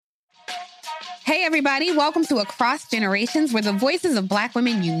Hey, everybody. Welcome to Across Generations, where the voices of Black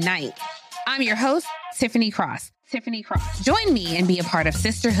women unite. I'm your host, Tiffany Cross. Join me and be a part of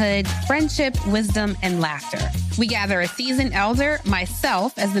sisterhood, friendship, wisdom, and laughter. We gather a seasoned elder,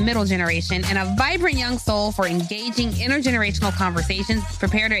 myself as the middle generation, and a vibrant young soul for engaging intergenerational conversations.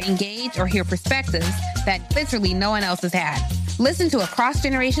 Prepare to engage or hear perspectives that literally no one else has had. Listen to Across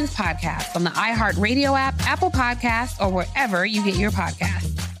Generations podcast on the iHeartRadio app, Apple Podcasts, or wherever you get your podcasts.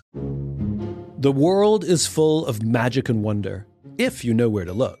 The world is full of magic and wonder, if you know where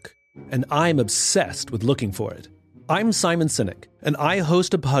to look. And I'm obsessed with looking for it. I'm Simon Sinek, and I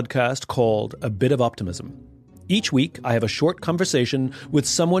host a podcast called A Bit of Optimism. Each week, I have a short conversation with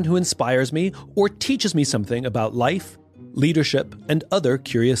someone who inspires me or teaches me something about life, leadership, and other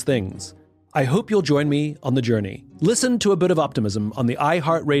curious things. I hope you'll join me on the journey. Listen to A Bit of Optimism on the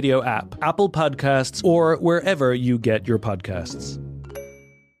iHeartRadio app, Apple Podcasts, or wherever you get your podcasts.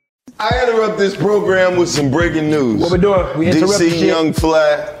 I interrupt this program with some breaking news. What we doing? We interrupting DC shit? Young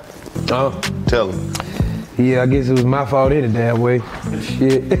Fly. Tell him. Yeah, I guess it was my fault any damn way.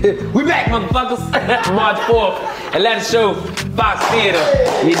 Shit. We back, motherfuckers. March 4th, Atlanta show, Fox Theater.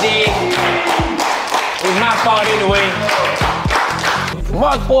 You dig? It was my fault anyway.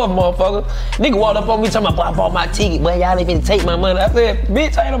 March 4th, motherfucker. Nigga walked up on me talking about, boy, I bought my ticket, boy, y'all ain't finna take my money. I said,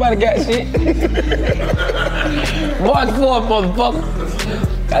 bitch, ain't nobody got shit. March 4th,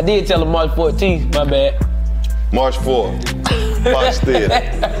 motherfucker. I did tell him March 14th, my bad. March 4th, Fox Theater,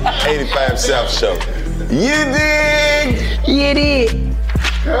 85 South Show. You dig? You dig?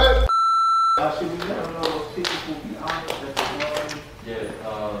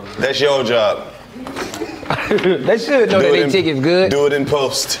 That's your job. They should know that their ticket's good. Do it in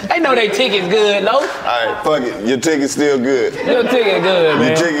post. They know their ticket's good, no? All right, fuck it. Your ticket's still good. Your ticket good, man.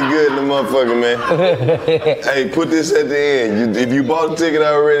 Your ticket good in the motherfucker, man. Hey, put this at the end. If you bought the ticket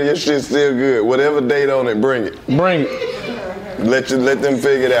already, your shit's still good. Whatever date on it, bring it. Bring it. Let them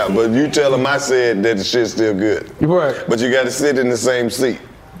figure it out. But you tell them I said that the shit's still good. Right. But you got to sit in the same seat.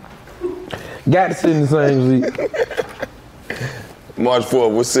 Got to sit in the same seat. March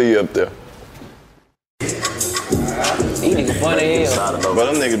 4th, we'll see you up there. These niggas funny as hell. But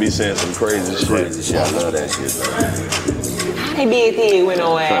them niggas be saying some crazy shit. I love that shit, though. How they did thing with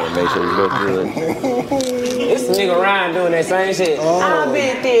no ass? Trying to make sure you look good. This nigga Ryan doing that same shit. How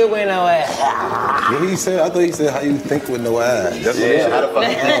big thing with no ass? What he said? I thought he said how you think with no ass. That's what he said. How the fuck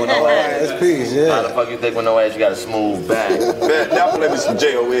you think with no ass? That's peace, yeah. How the fuck you think with no ass? You got a smooth back. Y'all play me some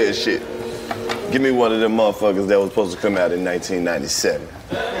J.O.S. shit. Give me one of them motherfuckers that was supposed to come out in 1997.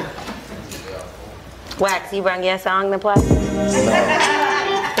 Wax, you bring your song to play?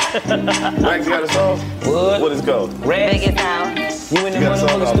 Wax got a song? What is it called? Biggest house. You in the You got a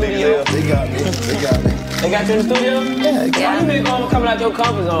song called Big studio? Lil? They got me. They got you in the studio? Yeah. You been coming out your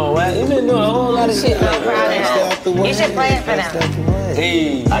comfort zone, right? You been doing a whole lot of shit. No problem. You should play it for them.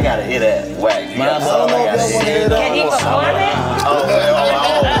 Hey. I gotta hear that. Wax. You got something I gotta hear. Can he perform it?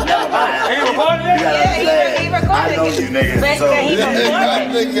 Never mind. He recorded it? Yeah, he recorded it. I know you niggas. But So, can he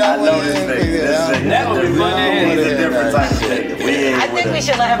perform it? I know this nigga. That would be funny. He's a different type of nigga. We I think we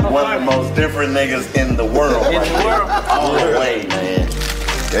should let him one of the perform it. most different niggas in the world. In the world. All the way, man.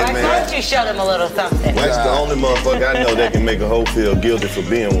 Hey, Why man. don't you show them a little something? Wax the only motherfucker I know that can make a hoe feel guilty for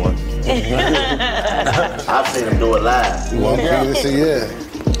being one. I've seen him do it live. Well, I'm see, yeah.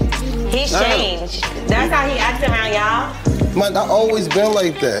 He's changed. That's how he acts around y'all? Man, I've always been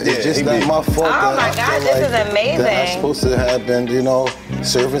like that. Yeah, It's just he not be. my fault. Oh my that I God, feel this is That I'm amazing. supposed to have been,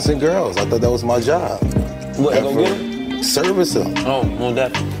 servicing girls. I thought that was my job. What, go get him? Service them. Oh, well,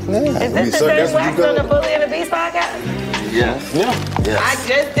 that. Yeah. Is this the So that's same what you Wax on the go- Bully and the Beast podcast? Yes. Yeah. I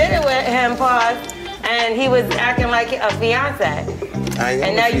just did it with him, pause, and he was acting like a fiance.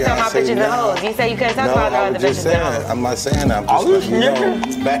 And now you talking about bitches and hoes. You say you couldn't talk No, about no I other was just bitches and saying. hoes. I'm not saying that. I'm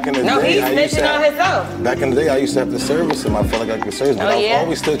just back in the No, day, he's I used to snitching on have- himself. Back in the day, I used to have to service him. I felt like I could service him. But Oh, I was yeah?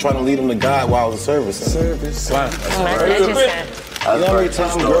 always still trying to lead him to God while I was servicing. Service. That's interesting. You know how many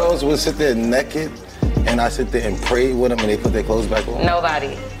times girls would sit there naked and I sit there and pray with them and they put their clothes back on?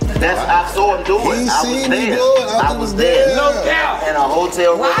 Nobody. I saw him do it. He I was seen me there. do it. I was there. No doubt. In a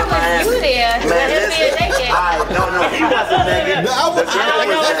hotel room Why in was Miami. you there? Man, Let him be listen. naked. No, he wasn't naked. No, I was- The girl I don't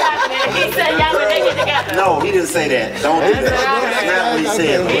know was what's naked. happening. He said y'all were naked together. No, he didn't say that. Don't do that. That's not what he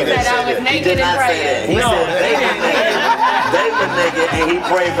said. He said I was He naked did and not say that. praying. He said they were naked. They were naked and he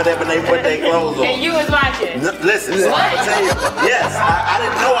prayed for them and they put their clothes on. And you was watching. Listen, so I'm gonna tell you, yes, I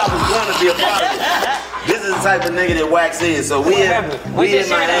didn't know I was going to be a part of this. This is the type of nigga that Wax is. So we in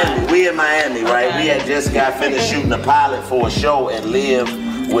Miami, right? Okay. We had just got finished shooting a pilot for a show and Live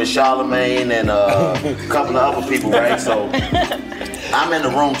with Charlamagne and a couple of other people, right? So I'm in the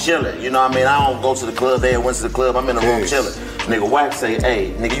room chilling. You know what I mean? I don't go to the club. They went to the club. I'm in the room chilling. Nigga Wax say,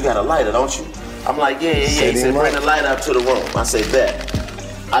 hey, nigga, you got a lighter, don't you? I'm like, yeah. He said, bring the lighter up to the room. I say, bet.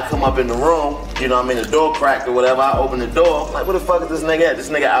 I come up in the room, you know what I mean, the door cracked or whatever. I open the door. I'm like, where the fuck is this nigga at? This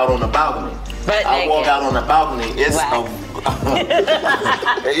nigga out on the balcony. I walk out on the balcony. It's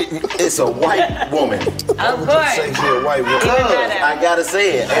it's a white woman. Of course. Say she a white woman. I gotta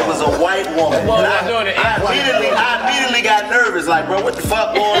say it. It was a white woman. I immediately got nervous. Like, bro, what the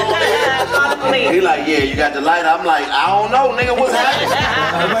fuck going on here? He like, yeah, you got the lighter. I'm like, I don't know, nigga, what's happening?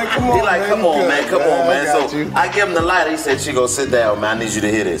 He like, come on, man. So I give him the lighter. He said, Chico, sit down, man. I need you to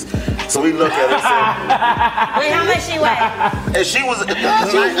hear this. So we look at her and said, wait, how much she weigh? And she was a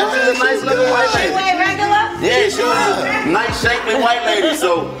nice looking white lady. She weigh regular? Yeah, she was a nice, shapely white lady.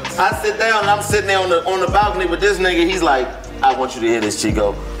 So I sit down and I'm sitting there on the balcony with this nigga. He's like, I want you to hear this,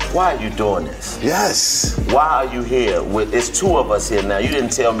 Chico. Why are you doing this? Yes. Why are you here? It's two of us here now. You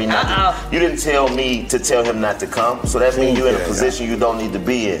didn't tell me not to. You didn't tell me to tell him not to come. So that means you're in a position you don't need to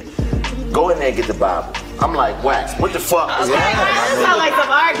be in. Go in there and get the Bible. I'm like, Wax, what the fuck is that? That sounds like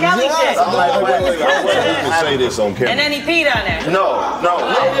some R. Kelly shit. I'm like, Wax. You can say this on camera. And then he peed on her. No.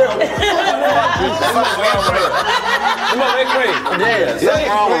 Come on, that's crazy. Yeah, something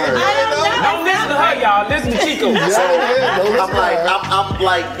wrong with her. Don't listen to her, y'all. Listen to Chico. So I'm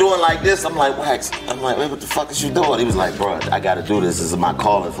like doing like this. I'm like, Wax. I'm like, what the fuck is you doing? He was like, bro, I gotta do this. This is my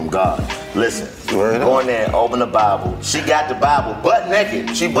calling from God. Listen, go in there, open the Bible. She got the Bible butt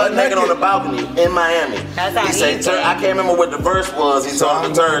naked. She butt naked on the balcony in Miami. He said, I can't remember what the verse was. He told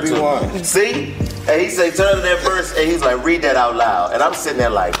him to turn to. See? And he said, turn to that verse, and he's like, read that out loud. And I'm sitting there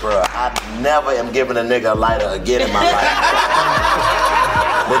like, bro, I never am giving a nigga a lighter again in my life.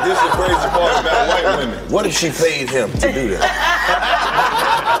 But this is the crazy part about white women. What if she paid him to do that?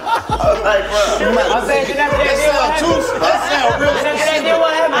 I was like, bro. I said,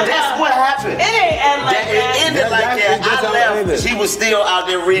 That's what happened. It ain't end like that. It ended like that. I left. She was still out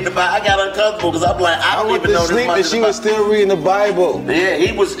there reading the Bible. I got uncomfortable because I'm like, I don't even know this much. And she was still reading the Bible. Yeah,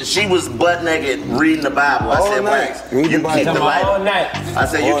 she was butt naked reading the Bible. I said, Wax, you keep the lighter. All night. I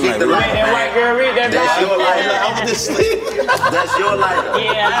said, you keep the lighter. That white girl read that That's Bible. your lighter. I was just sleeping. That's your lighter.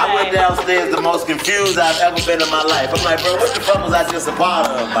 Yeah, I went downstairs the most confused I've ever been in my life. I'm like, bro, what the fuck was I just a part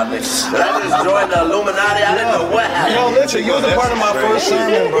of, my nigga? Did I just join the Illuminati? I didn't know what happened. Yo, listen, you was a part of my first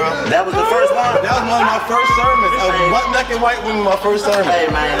sermon, bro. That was the first one? That was one of my first sermons. Butt-naked white women, my first sermon. Hey,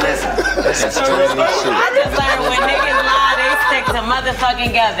 man, listen. I just learned when niggas lie, they stick to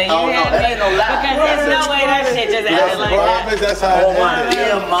motherfucking together. You hear me? Ain't no lie. Because there's no way that shit just ended like that. That's how it my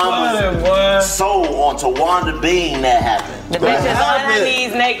dear mama's soul on Tawanda Bean that happened. The bitches on her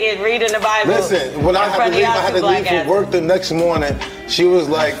knees naked reading the Bible. Listen, when I had to leave for work the next morning, she was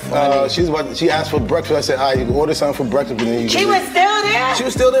like, she asked for breakfast. I said, all right, you can order something for breakfast. And then she was still there? She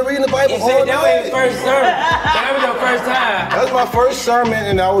was still there reading the Bible all That was his first sermon. That was your first time. That was my first sermon,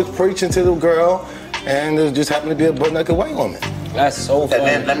 and I was preaching to the girl, and it just happened to be a butt-naked white woman. That's so funny. And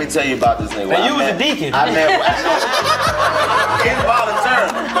then let me tell you about this nigga. And you was a deacon. I met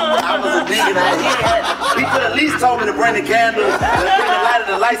involuntarily. I was a deacon. He could at least told me to bring the candles, to bring the lighter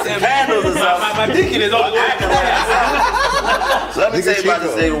to light some candles or something. My deacon is over there. So let me tell you about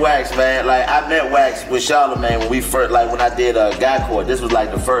this nigga Wax, man. Like, I met Wax with Charlamagne when we first, like when I did Guy Court. This was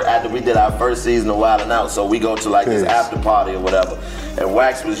like the first, after we did our first season of Wild 'N Out. So we go to like this after party or whatever. And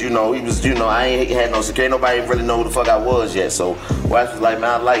Wax was, I ain't had no security. Nobody really know who the fuck I was yet. So Wax was like,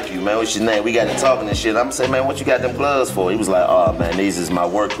 man, I like you, man. What's your name? We got to talking and shit. I'm saying, man, what you got them gloves for? He was like, oh, man, these is my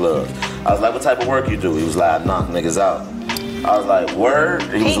work gloves. I was like, what type of work you do? He was like, I knock niggas out. I was like, word?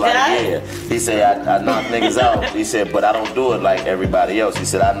 He was like, yeah. He said, I knock niggas out. He said, but I don't do it like everybody else. He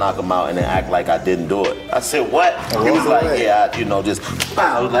said, I knock them out and then act like I didn't do it. I said, what? He was like, yeah, just,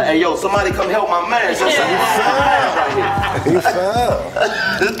 I was like, hey, yo, somebody come help my man. So He fell.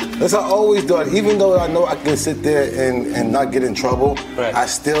 That's how I always do it. Even though I know I can sit there and not get in trouble, right.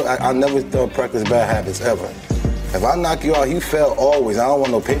 I never practice bad habits ever. If I knock you out, you fell always. I don't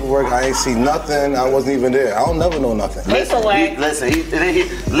want no paperwork. I ain't see nothing. I wasn't even there. I don't never know nothing. Paperwork. Listen.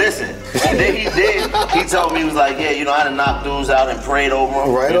 And then he did. He told me, he was like, yeah, I done knocked dudes out and prayed over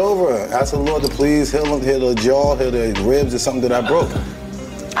them. Right over. Ask the Lord to please heal them, heal the jaw, heal the ribs or something that I broke.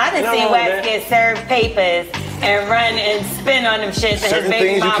 I done seen Wax get served papers and run and spin on them shits and his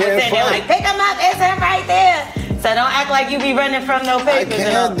baby mom was sitting there like, pick him up, it's him right there. So don't act like you be running from no papers. I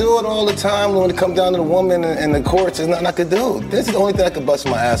can't do it all the time when it comes down to the woman in the courts. There's nothing I could do. This is the only thing I could bust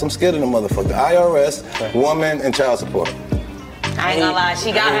my ass. I'm scared of the motherfucker. IRS, woman, and child support. I ain't gonna lie,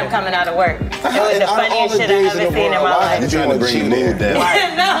 she got him coming out of work. It was the funniest shit I ever seen in my life. You trying to bring your mood down.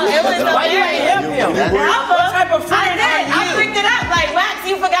 No, it was Why you ain't help him? What type of friend are you? I picked it up like, Wax,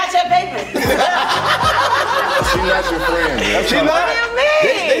 you forgot your papers. She's not your friend, man. She not? What do you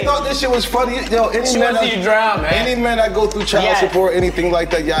mean? They thought this shit was funny. Yo, She wants to see you drown, man. Any man that go through child support, anything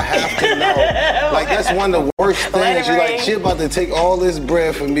like that, y'all have to know. Like, that's one of the worst things. You're like, she about to take all this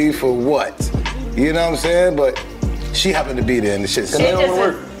bread from me for what? You know what I'm saying? But she happened to be there and the shit.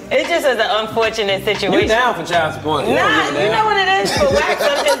 It just is an unfortunate situation. You down for child support? Nah, you know what it is? For Wax,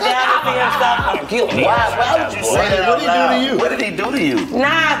 I'm just down to see himself. Why would you say that? What did he do to you? What did he do to you?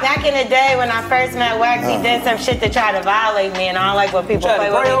 Nah, back in the day when I first met Wax, he did some shit to try to violate me, and I don't like when people play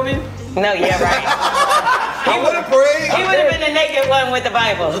with me. Over you? No, yeah, right. I would have prayed. He would have been the naked one with the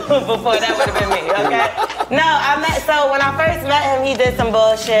Bible before that would have been me, okay? No, so when I first met him, he did some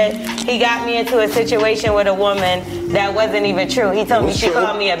bullshit. He got me into a situation with a woman that wasn't even true. He told me she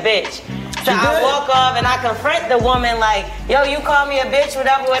called me a bitch. So I walk off and I confront the woman like, yo, you call me a bitch,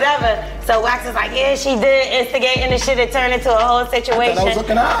 whatever. So Wax is like, yeah, she did, instigating the shit. It turned into a whole situation. I was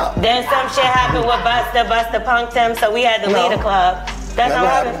looking out. Then some shit happened with Busta. Busta punked him, so we had to leave the club. That's how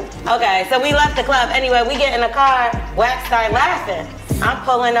it happened? Okay, so we left the club. Anyway, we get in the car, Wax started laughing. I'm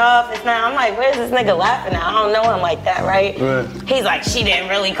pulling off. I'm like, where's this nigga laughing at? I don't know him like that, right? He's like, she didn't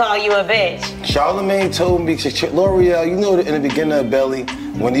really call you a bitch. Charlamagne told me, L'Oreal, you know in the beginning of Belly,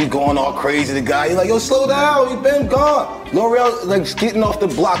 when he's going all crazy, the guy, he's like, yo, slow down, he been gone. L'Oreal, like, getting off the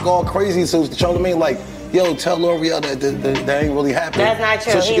block all crazy, so Charlamagne, like, yo, tell L'Oreal that ain't really happening. That's not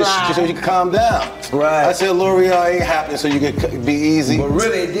true. So she can calm down. Right. I said L'Oreal ain't happening, so you can be easy. But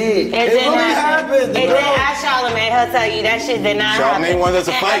really, it did. It didn't happen. It didn't. Ask Charlamagne, he'll tell you that shit did not happen. Charlamagne wanted us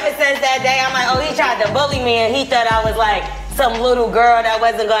to fight. Ever since that day, I'm like, oh, he tried to bully me, and he thought I was like some little girl that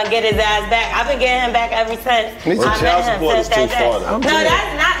wasn't gonna get his ass back. I've been getting him back ever since. Child support is too far, though. No,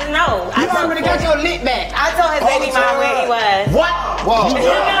 that's not. No. You already got your lit back. I told his baby mom where he was. What? Whoa. Listen,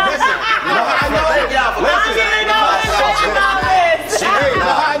 you know how I know?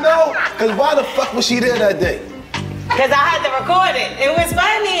 I know? Because why the fuck was she there that day? Because I had to record it. It was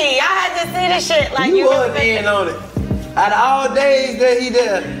funny. I had to see the shit. Like You was in on it. Out of all days that he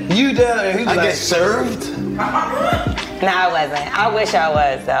there, you there, and he was I like, get served? No, I wasn't. I wish I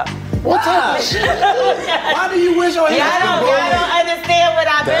was, though. What time? why do you wish on him? Y'all don't understand what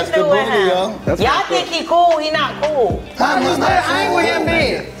I've been through with him. Y'all think he cool, he not cool. I ain't with him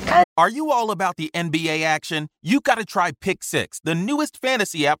then. Are you all about the NBA action? You gotta try Pick Six, the newest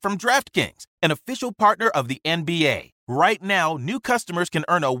fantasy app from DraftKings, an official partner of the NBA. Right now, new customers can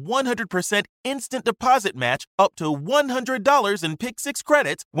earn a 100% instant deposit match up to $100 in Pick Six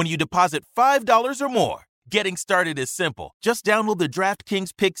credits when you deposit $5 or more. Getting started is simple. Just download the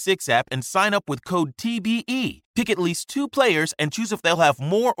DraftKings Pick Six app and sign up with code TBE. Pick at least 2 players and choose if they'll have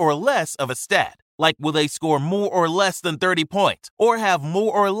more or less of a stat. Like, will they score more or less than 30 points? Or have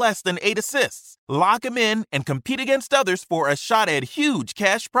more or less than 8 assists? Lock them in and compete against others for a shot at huge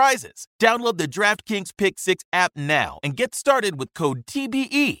cash prizes. Download the DraftKings Pick Six app now and get started with code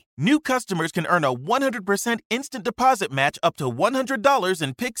TBE. New customers can earn a 100% instant deposit match up to $100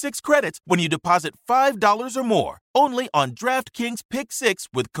 in Pick Six credits when you deposit $5 or more. Only on DraftKings Pick Six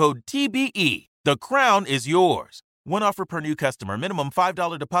with code TBE. The crown is yours. One offer per new customer. Minimum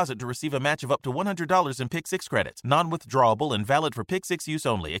 $5 deposit to receive a match of up to $100 in Pick Six credits. Non-withdrawable and valid for Pick Six use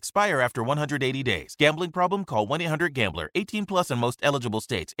only. Expire after 180 days. Gambling problem? Call 1-800-GAMBLER. 18 plus in most eligible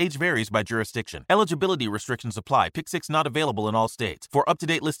states. Age varies by jurisdiction. Eligibility restrictions apply. Pick Six not available in all states. For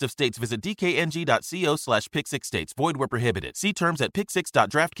up-to-date list of states, visit dkng.co/pick6states. Void where prohibited. See terms at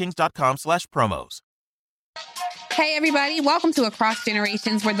pick6.draftkings.com/promos. Hey, everybody. Welcome to Across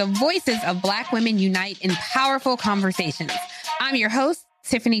Generations, where the voices of Black women unite in powerful conversations. I'm your host,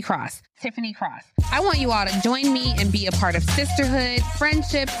 Tiffany Cross. I want you all to join me and be a part of sisterhood,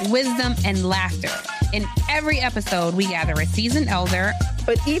 friendship, wisdom, and laughter. In every episode, we gather a seasoned elder.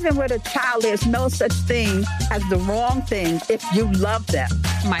 But even with a child, there's no such thing as the wrong thing if you love them.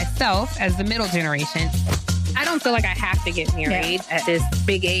 Myself, as the middle generation. I don't feel like I have to get married at this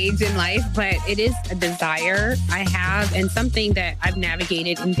big age in life, but it is a desire I have and something that I've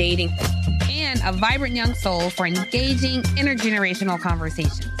navigated in dating. And a vibrant young soul for engaging intergenerational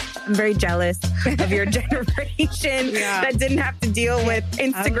conversations. I'm very jealous of your generation that didn't have to deal with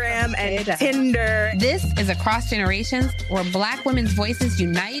Instagram and Tinder. This is Across Generations, where Black women's voices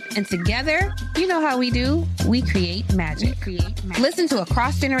unite, and together, you know how we do, we create magic. Listen to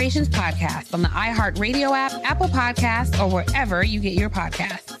Across Generations podcast on the iHeartRadio app, Apple Podcasts, or wherever you get your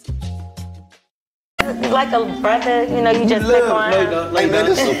podcasts. Like a brother, you know, you just pick on. Hey, man,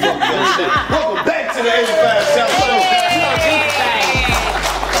 this is some fucked up shit. Welcome back to the 85 South Coast.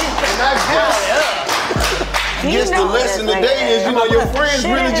 Yes, the lesson today is, your friends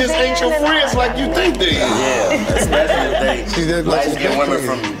really just ain't your friends like you think they is. Yeah, especially if they light-skinned women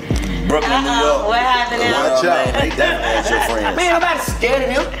from Brooklyn, New York. What happened now? Watch out. They definitely ain't your friends. Man, nobody's scared of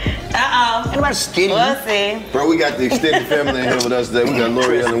him. Nobody's scared of We'll see. Bro, we got the extended family in here with us today. We got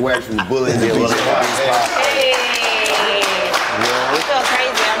L'Oreal and Wax from the Bully and the Beach Podcast. Hey. You feel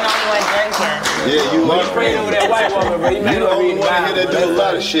crazy. I'm the only one drinking. Yeah, you are praying over that white woman, bro. You the only one here that do a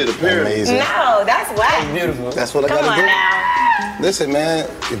lot of shit, apparently. Amazing. No, that's whack. Beautiful. That's what I Come gotta on do. now. Listen, man,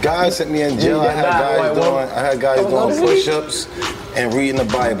 the guys sent me in jail. I had guys doing push-ups and reading the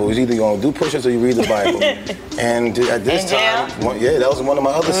Bible. It was either gonna do push-ups or you read the Bible. And at this time, that was one of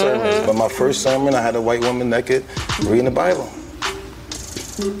my other sermons. But my first sermon, I had a white woman naked reading the Bible.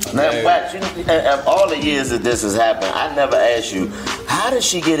 Now, Wax, all the years that this has happened, I never asked you, how did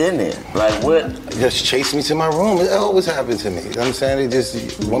she get in there? Like, what? Just chased me to my room. It always happened to me. You know what I'm saying?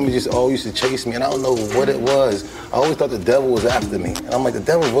 Women just always used to chase me, and I don't know what it was. I always thought the devil was after me. And I'm like, the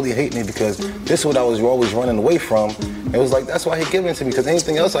devil really hate me because this is what I was always running away from. It was like, that's why he giving it to me, because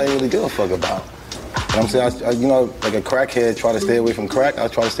anything else I didn't really give a fuck about. You know what I'm saying? Like a crackhead try to stay away from crack, I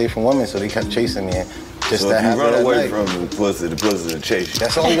try to stay from women, so they kept chasing me. And just so that if you run away from the pussy will chase you.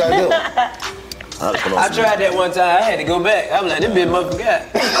 That's all you gotta do. I tried that one time. I had to go back. I was like, this bitch motherfucker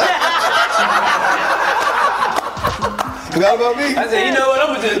Forgot about me? I said, you know what?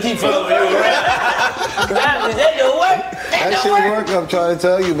 I'm gonna just keep following you around. That don't work. That shit work, I'm trying to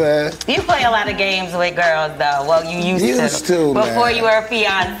tell you, man. You play a lot of games with girls, though. Well, you used to man. before you were a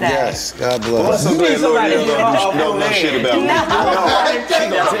fiance. Yes, God bless. I'm glad L'Oreal don't know no shit about me.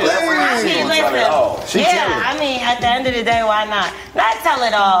 I mean, at the end of the day, why not? Not tell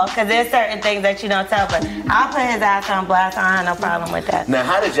it all, because there's certain things that you don't tell, but I'll put his ass on blast. I don't have no problem with that. Now,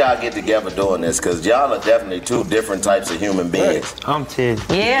 how did y'all get together doing this? Because y'all are definitely two different types of human beings. I'm Ted.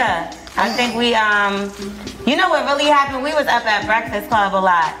 Yeah, I think we, you know what really happened? We was up at Breakfast Club a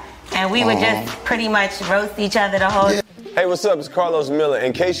lot, and we would just pretty much roast each other the whole time. Hey, what's up? It's Carlos Miller.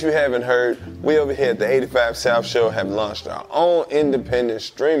 In case you haven't heard, we over here at the 85 South Show have launched our own independent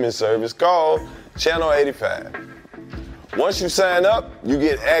streaming service called Channel 85. Once you sign up, you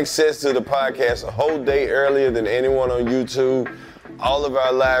get access to the podcast a whole day earlier than anyone on YouTube, all of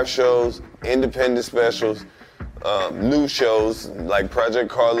our live shows, independent specials, new shows like Project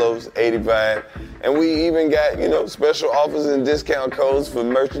Carlos 85, and we even got, special offers and discount codes for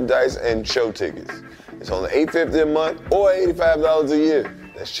merchandise and show tickets. It's only $8.50 a month or $85 a year.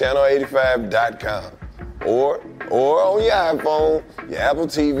 That's channel85.com. Or on your iPhone, your Apple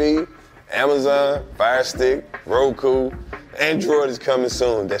TV, Amazon, Fire Stick, Roku. Android is coming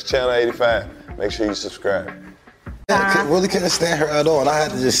soon. That's Channel 85. Make sure you subscribe. I really couldn't stand her at all, and I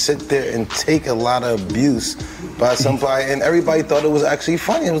had to just sit there and take a lot of abuse by somebody, and everybody thought it was actually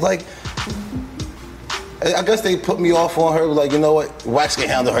funny. It was like, I guess they put me off on her, like, you know what, Wax can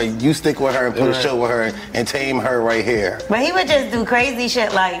handle her. You stick with her and put a show with her and tame her right here. But he would just do crazy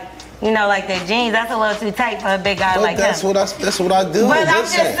shit like, like the jeans, that's a little too tight for a big guy like him. That's what I do. But I'm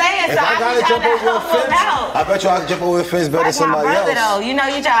just saying, so I be trying to help him out. I bet you I can jump over a fence better than somebody else. Though. You try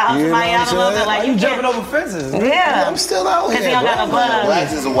to help somebody out a little bit. Like you jumping over fences. Yeah. I'm still out here. Because he don't got no blood on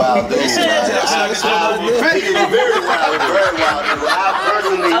Wax is a wild dude. He's a very wild dude.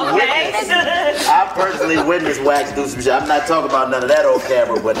 I personally witnessed Wax do some shit. I'm not talking about none of that on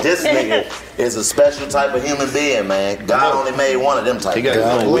camera, but this nigga is a special type of human being, man. God only made one of them type. He got his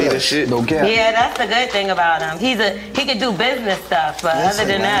own weed and shit. No cap. Yeah, that's the good thing about him. He could do business stuff, but other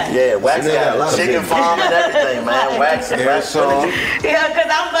than that. Yeah, Wax got a chicken farm and everything, man. Wax. Yeah, because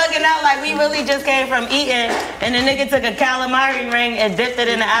I'm bugging out like we really just came from eating, and the nigga took a calamari ring and dipped it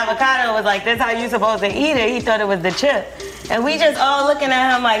in the avocado. Was like, this how you supposed to eat it. He thought it was the chip. And we just all looking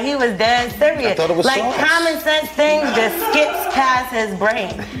at him like he was dead serious. I thought it was like sauce. Common sense things just skips past his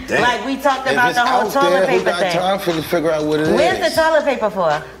brain. Damn. Like we talked If about it's the whole out toilet there, paper who got thing. time to figure out what it is? Where's the toilet paper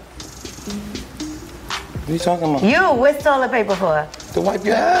for? What are you talking about? You, what's toilet paper for? To wipe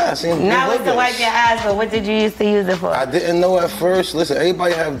your ass. Now it's to wipe your ass, but what did you used to use it for? I didn't know at first. Listen,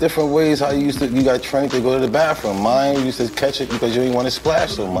 everybody have different ways how you got trained to go to the bathroom. Mine used to catch it because you didn't want to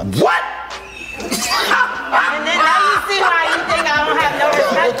splash so much. What? And then now you see why you think I don't have no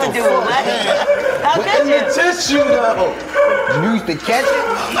respect for dude, what? How could you? Tissue though. You used to catch it?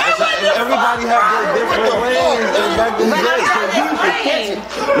 Everybody have their different ways back in the day. So you used to catch it.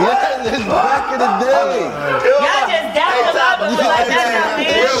 Yeah, it's back in the day. Y'all just down the level like that.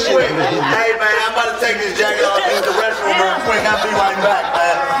 Real quick. Hey, man, I'm about to take this jacket off into the restroom real quick. I'll be right back,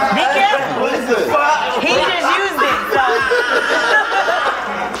 man. Be careful. What is it? He just used it, so.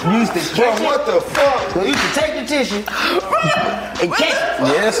 You used to catch it. What the fuck? So you used to take the tissue, and catch it.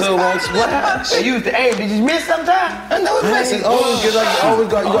 Yeah, so once what happened? They used to aim. Did you miss sometime? I never miss it. Always get like, you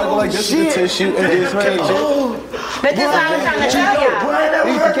gotta go like this with the tissue and just catch it. But this is what I'm trying to tell y'all.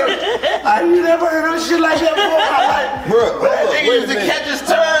 You never heard of shit like that before in my life? Bro, Nigga used to catch his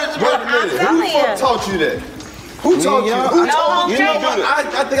turns, bro. Who the fuck taught you that? Who taught you? Who taught you? You know what?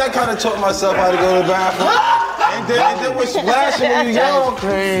 I think I kind of taught myself how to go to the bathroom. And then was splashing when you young.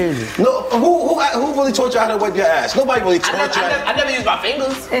 Crazy. No, who really taught you how to wipe your ass? Nobody really taught you. I never used my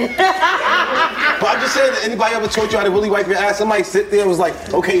fingers. But I'm just saying, that anybody ever taught you how to really wipe your ass? Somebody sit there and was like,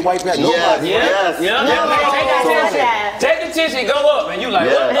 okay, wipe that. Nobody. Yes. Take the tissue, go up, and you like,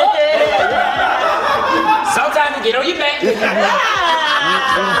 what? Sometimes you get on your back.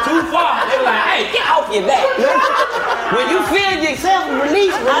 Too far, they're like, hey, get off your back. When you feel yourself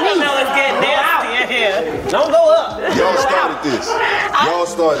release. I don't know what's getting nasty in here. Don't go up. Y'all started this.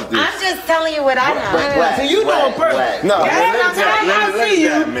 I'm just telling you what I know. So you know a person. No, I see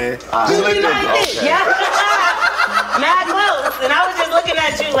you. man. Just like this. Yeah. Mad close. And I was just looking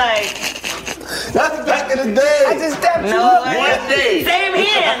at you like. That's back in the day. I just stepped you No, up one day. Same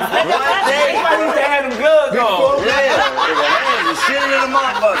hands. One day. I used to have them gloves on. Yeah, shit in the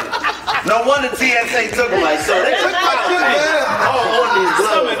motherfucker. No wonder TSA took him like, sir, they took my on these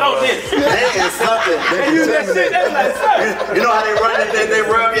gloves. There is something. They use that shit, they like, sir. You know how they run it, they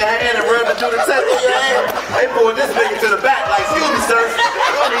rub your hand and rub it through the test of your hand? They pull this nigga to the back, like, excuse me, sir.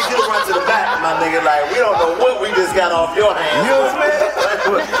 We don't need you to run to the back, my nigga. Like, we don't know what we just got off your hands. You smell it?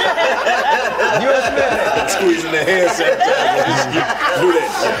 You smell it? Squeezing the hand sanitizer. Do that.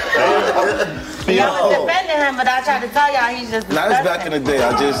 Y'all was defending him, but I tried to tell y'all he's just. Nah, it's back in the day.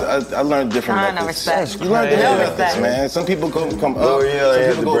 I learned different methods. Respect. You learn different methods, man. Some people come up. Oh yeah, they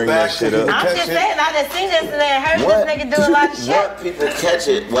had some to people bring go back. that shit up. I'm just saying, I just seen this and heard this nigga do a lot of shit. What people catch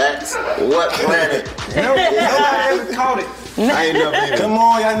it, Wax? What planet? Nobody ever caught it. I ain't never even. Come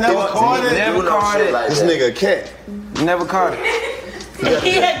on, y'all never caught it. Never caught it. Like This that. nigga a cat. Never caught it.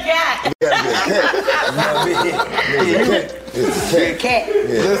 He a cat. You gotta be a cat. It's a cat.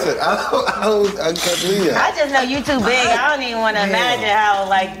 Listen, I can't believe that. I just know you too big. I don't even want to imagine how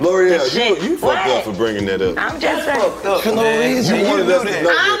like. L'Oreal, the shit. you fucked up for bringing that up. I'm just saying. For no reason. You wanted us to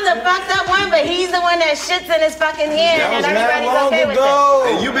know. I'm the fucked up one, but he's the one that shits in his fucking hand, That and was mad everybody's long okay with ago.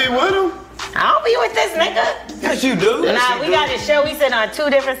 And you be with him? it. I don't be with this nigga. Yes, you do. Nah, we got to show we sit on two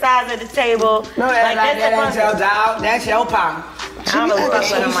different sides of the table. No, that this ain't your dog. That's your partner. I don't know what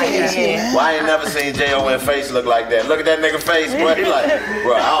with him like that. Well, I ain't never seen J.O.N. face look like that. Look at that nigga face, bro. He like,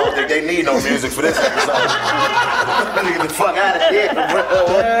 bro, I don't think they need no music for this episode. Get the fuck out of here,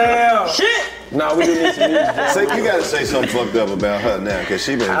 bro. Damn. Shit. Nah, we didn't need some music. You gotta say something fucked up about her now, cause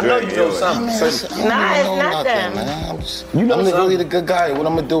she been I know you dragging know your something. Nah, it's nothing. I'm really the good guy. What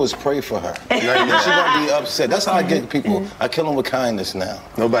I'm gonna do is pray for her. She gonna be upset. That's how I get people. I kill them with kindness now.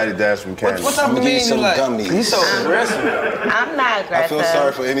 Nobody dies from cancer. What type I'm of gonna give man you you some like? gummies. He's so aggressive. I'm not I aggressive. feel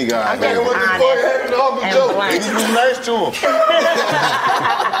sorry for any guy. I'm just What the fuck honest happened to Uncle and Joe? blunt. Nigga, be nice to him.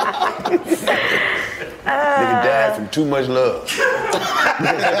 Nigga died from too much love.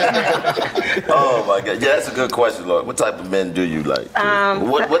 Oh my God, yeah, that's a good question, Lord. What type of men do you like?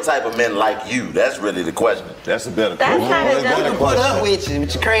 What type of men like you? That's really the question. That's a better That's question. not a good Put up with you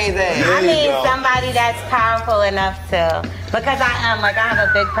with your crazy ass. I need somebody that's powerful enough to, because I have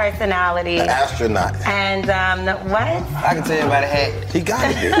a big personality. Astronaut. And what? I can tell you about a hat. He got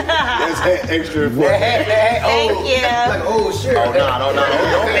it. That's extra That important. hat, Thank oh. you. Like, oh, shit. Oh, no.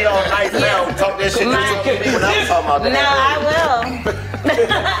 Don't be all nice now. Talk that shit to me when I'm talking about that. No, I will.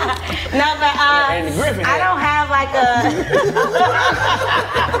 No, but I don't have like a.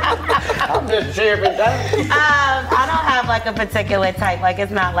 I'm just chirping. I don't have like a particular type. Like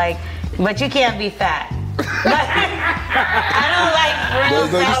it's not like, but you can't be fat. I don't like real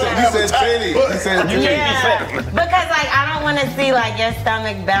You said titty. You said titty. Yeah, because like I don't want to see like your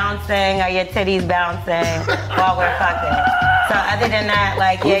stomach bouncing or your titties bouncing while we're fucking. So other than that,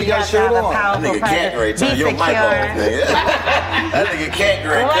 like yeah, you have to have a powerful That nigga can't great presence. Be turn your mic secure. off, nigga. That nigga can't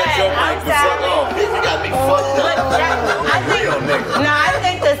great What? cut your mic the fuck off. You got me fucked Look, up. I think, Real nigga. no, I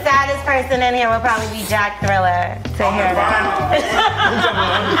think the saddest person in here would probably be Jack Thriller to hear that.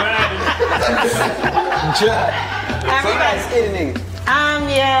 Somebody skinny nigga.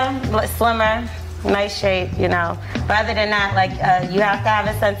 Yeah, slimmer, nice shape, you know. But other than that, like, you have to have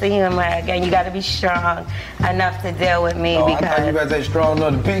a sense of humor. Again, you got to be strong enough to deal with me Oh, I because thought you about to say strong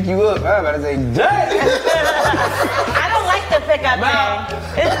enough to pick you up. I was about to say, damn. I don't like the pickup thing.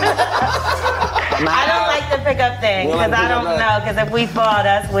 I don't like the pickup thing because I don't know. Because if we fall,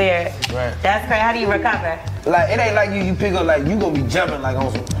 that's weird. Right. That's crazy. How do you recover? Like, it ain't like you pick up, like, you gonna be jumping, like,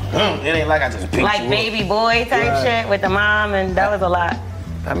 on some, it ain't like I just picked like you baby boy type shit with the mom, and that was a lot.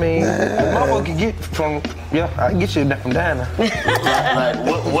 I mean, motherfucker can get from, I can get you from down there. Like,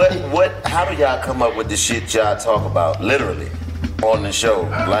 how do y'all come up with the shit y'all talk about, literally, on the show?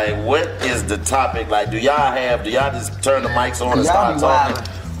 Like, what is the topic? Like, do y'all just turn the mics on and start talking?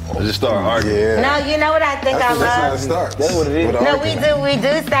 Or just start arguing? No, you know what I think I love? That's how it starts. That's what it is. No, we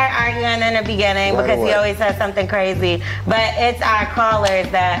do start arguing in the beginning because he always says something crazy. But it's our callers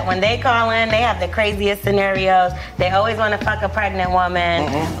that when they call in, they have the craziest scenarios. They always want to fuck a pregnant woman,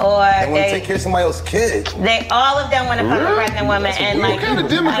 or they want to take care of somebody else's kid. All of them want to fuck a pregnant woman, and like what kind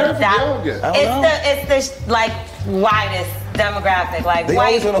of demographic y'all get? It's the like widest demographic, like They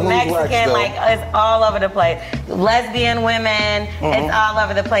white, Mexican, like it's all over the place. Lesbian women, it's all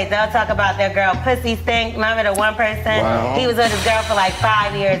over the place. They'll talk about their girl pussy stink. Remember the one person? Wow. He was with his girl for like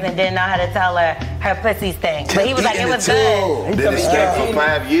 5 years and didn't know how to tell her pussy stink. But he was like, it was good. Did he stink for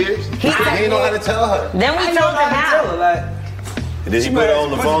 5 years? He didn't know how to tell her. Then we told him how. Did he put her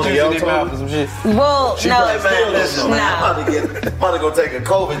on the phone and y'all told her? Well, She no. probably, man, listen, man, I'm about to go take a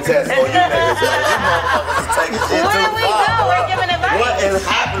COVID test on you niggas. Like, you motherfuckers is taking shit Where too do we far, go? bro. We're giving advice. What is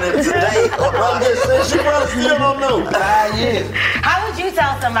happening today? I'm just saying, she probably still don't know. 5 years. How would you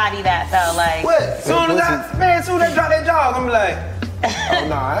tell somebody that though? Like, What? Soon as they drop their jaws, I'm like, oh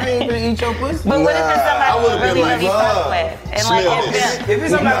no, I ain't gonna eat your pussy. but what if it's somebody I would've you been really, like, really fuck with? And like, If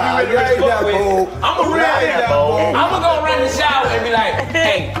it's somebody you really fuck with, I'm gonna go run in the shower and be like,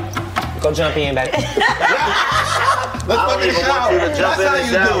 hey, go jump in, baby. I don't even want you to jump in the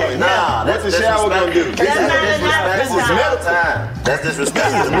shower. Nah, What's the shower gonna do? This is metal time. That's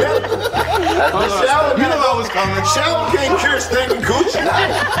disrespectful. The shower, you know I was coming. Shower can't cure stinking coochie.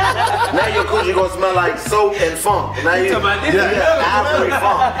 Now your coochie gonna smell like soap and funk. Now you ivory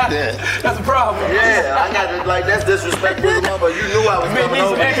funk. That's a problem. Yeah, I got it. Like, that's disrespectful to mother. You knew I was coming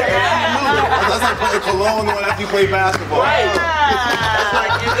over. That's like putting cologne on after you play basketball. Right. That's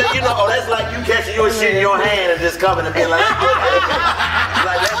like that's like you catching your shit in your hand and just coming and being like that.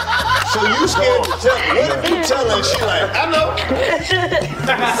 So you scared to tell her. What if you tell her and she like, I know?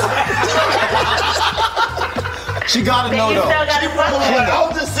 She gotta know though. I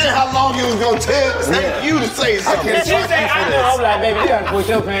was just saying how long it was gonna take you to say something. She say, I know. I'm like, baby, you gotta put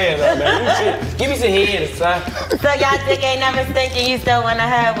your pants up, man. Give me some head, son. So y'all dick ain't never stinking, you still wanna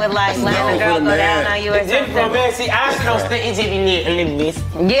have with like letting a girl go down on you or something? Man, see, I don't stink. It just be a little bit.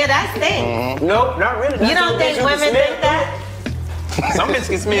 Yeah, that stinks. Nope, not really. You don't think women think that? Some bitches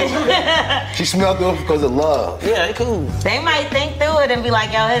can smell too. She smelled good because of love. Yeah, it cool. They might think through it and be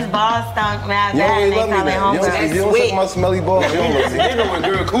like, yo, his balls stunk mad You don't bad. really And they love me probably then. home You don't suck my smelly balls. You don't love me. You know when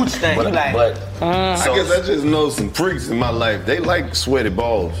girl cooch stink, you like. I guess I just know some freaks in my life. They like sweaty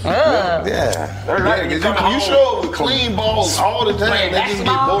balls. Ugh. Yeah. Because you show up with clean balls all the time. They just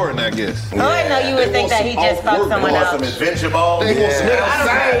get boring, I guess. Oh, I know you would think that he just fucked someone else. Some adventure balls. They want some I done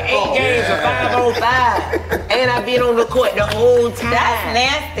played 8 games of 5-on-5, and I've been on the court the whole time. That's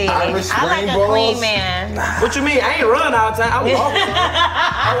nasty. I like a clean man. What you mean? I ain't run all the time. I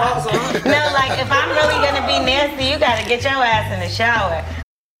walk some. No, like if I'm really gonna be nasty, you gotta get your ass in the shower.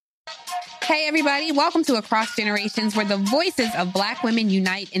 Hey, everybody. Welcome to Across Generations, where the voices of Black women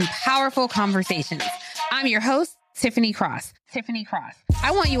unite in powerful conversations. I'm your host, Tiffany Cross.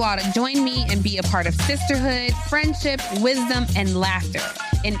 I want you all to join me and be a part of sisterhood, friendship, wisdom, and laughter.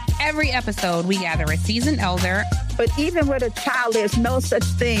 In every episode, we gather a seasoned elder. But even with a child, there's no such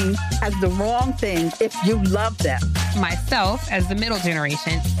thing as the wrong thing if you love them. Myself, as the middle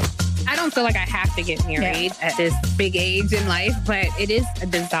generation. I don't feel like I have to get married at this big age in life, but it is a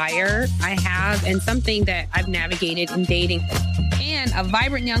desire I have and something that I've navigated in dating. And a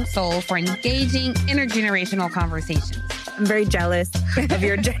vibrant young soul for engaging intergenerational conversations. I'm very jealous of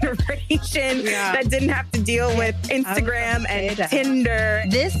your generation that didn't have to deal with Instagram and Tinder.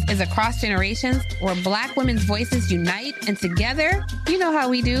 This is Across Generations, where Black women's voices unite, and together, you know how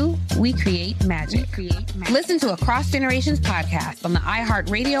we do, we create magic. Listen to Across Generations podcast on the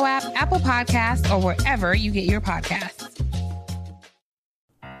iHeartRadio app, Apple Podcasts, or wherever you get your podcasts.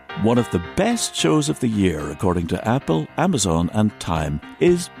 One of the best shows of the year, according to Apple, Amazon, and Time,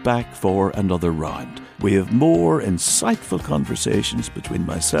 is back for another round. We have more insightful conversations between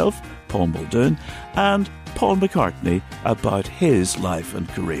myself, Paul Muldoon, and Paul McCartney about his life and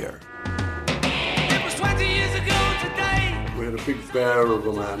career. It was 20 years ago today. We had a big bear of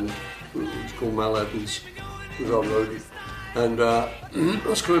a man, who was called Mal Evans, who was our roadie. And I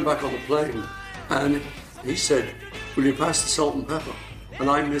was coming back on the plane, and he said, "Will you pass the salt and pepper?" And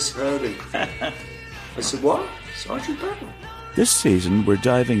I misheard him. I said, "What? Sergeant Pepper?" This season, we're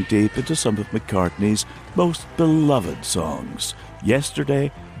diving deep into some of McCartney's most beloved songs.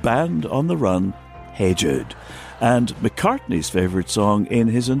 Yesterday, Band on the Run, Hey Jude. And McCartney's favourite song in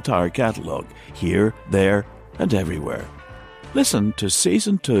his entire catalogue, Here, There and Everywhere. Listen to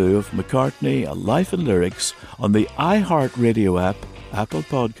Season 2 of McCartney, A Life in Lyrics on the iHeartRadio app, Apple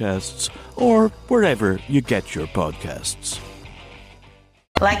Podcasts, or wherever you get your podcasts.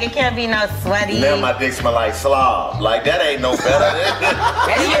 Like it can't be no sweaty. Now my dick smell like slob. Like that ain't no better. You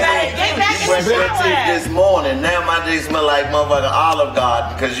better get back in the Brush your shower. teeth this morning. Now my dick smell like motherfucking Olive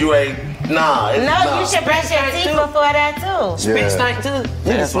Garden because you ain't. Nah. You should brush your teeth before that too. Spit stink too.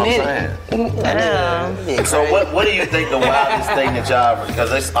 That's what I'm saying. So what do you think the wildest thing that y'all?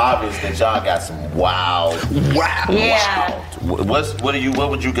 Because it's obvious that y'all got some wild. Yeah. What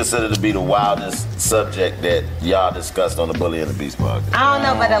would you consider to be the wildest subject that y'all discussed on the Bully and the Beast podcast? I don't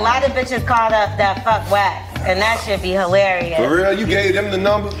know, but a lot of bitches called up that fuck wax, and that should be hilarious. For real? You gave them the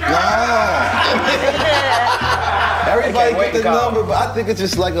number? Everybody get the number, but I think it's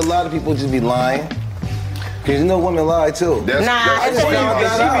just like a lot of people just be lying. Because you know women lie too. It's a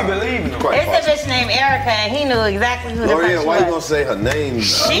bitch named Erica, and he knew exactly who the fuck she was. Why you gonna say her name?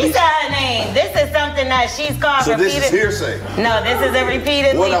 She said her name. This is something that she's called So repeated. this is hearsay? No, this is a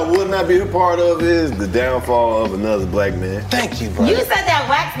repeated What I thing. would not be a part of is the downfall of another black man. Thank you, bro. You said that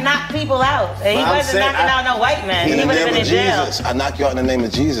wax knocked people out. And he But I'm wasn't saying knocking out no white man. He In the would have name been of in jail. Jesus. I knock you out in the name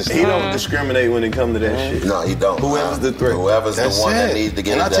of Jesus. He don't discriminate when it comes to that shit. No, he don't. Whoever's the threat. Whoever's That's the one that it. needs to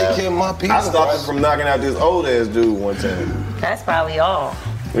get And it I take down. care of my people. I stopped him from knocking out this old ass dude one time. That's probably all.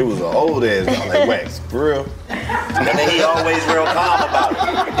 It was an old ass dude. Like, wax, for real. And then he always real calm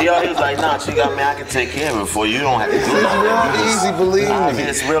about it. He always like, nah, she got me, I can take care of it for you. You don't have to do nothing. It's easy, believe me.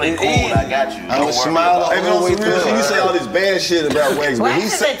 It's really cool. I got you. I'm Don't a worry smile about Hey, it. but on some real shit, you say all this bad shit about Wax, but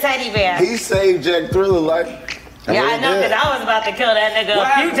Wax is a teddy bear. he saved Jack Thriller life. Yeah, I know, because I was about to kill that nigga a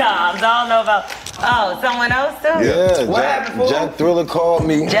few times. I don't know about. Oh, someone else too? Yeah, Jack Thriller called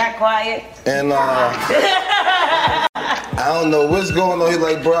me. Jack Quiet. And I don't know what's going on. He's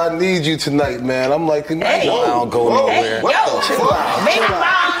like, bro, I need you tonight, man. I'm like, no, I don't go nowhere. What the fuck? Big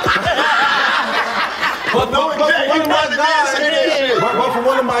But for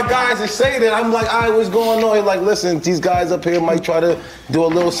one of my guys to say that, I'm like, all right, what's going on? He's like, listen, these guys up here might try to do a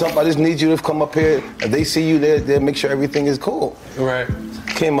little something. I just need you to come up here. If they see you there, they'll make sure everything is cool. Right.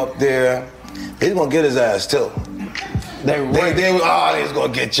 Came up there. They gonna get his ass too. They was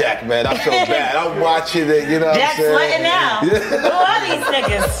gonna get Jack, man. I feel bad. I'm watching it, you know what I'm Jack's saying? sweating now. Who are these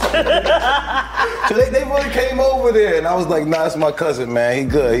niggas? So they really came over there, and I was like, nah, that's my cousin, man. He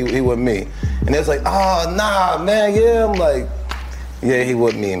good. He with me. And it's like, oh, nah, man, yeah. I'm like, yeah, he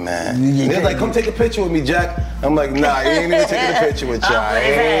with me, man. And they're like, come take a picture with me, Jack. I'm like, nah, he ain't even taking a picture with y'all.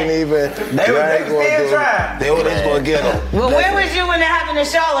 He ain't even. They was gonna get him. Well, where was you when they're having the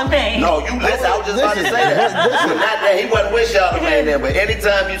Charlemagne? No, you listen. I was just about to say that. Not that he wasn't with Charlemagne there, but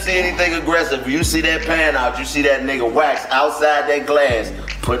anytime you see anything aggressive, you see that pan out, you see that nigga Wax outside that glass,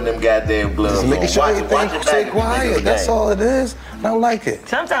 putting them goddamn gloves Just on. making sure everything stay quiet. That's all it is. I don't like it.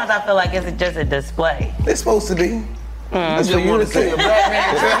 Sometimes I feel like it's just a display. It's supposed to be. That's You what you want to see say. a black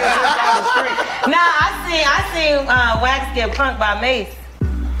man Nah, I seen Wax get punked by Mace.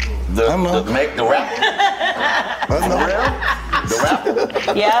 The rapper. The rapper?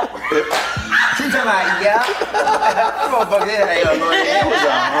 Yeah. She talking about, yeah. Motherfucker, He was a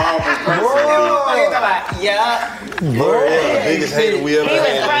horrible person. He talking about, yeah. Biggest hater we ever He was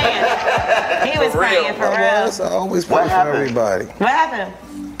had. praying. He was praying for real. I always pray for everybody. What happened?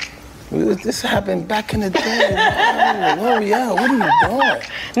 This happened back in the day. Where we at? What are you doing?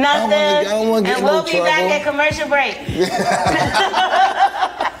 Nothing. I don't want to get and in no we'll be back trouble. at commercial break.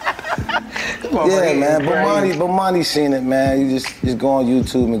 Yeah, man. Bomani seen it, man. You just go on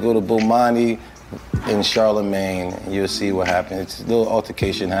YouTube and go to Bomani in Charlemagne, and you'll see what happened. It's a little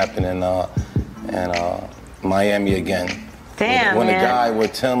altercation happened in Miami again. Damn, when man. a guy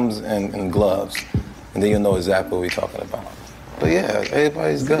with Timbs and gloves, and then you'll know exactly what we're talking about. But yeah,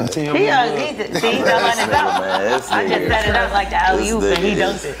 everybody's good. He done on his own. I just set it up like the alley-oop and he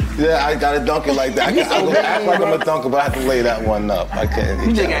dunked it. Yeah, I gotta dunk it like that. I act like I'm a dunker, but I have to lay that one up. I can't.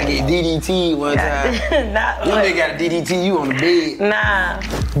 You just gotta get DDT one time. Nah, You ain't got DDT you on the bed. Nah.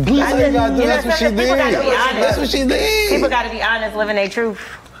 That's what she did. That's what she did. People gotta be honest, living their truth.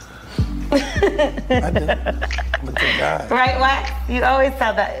 Right, Wax? You always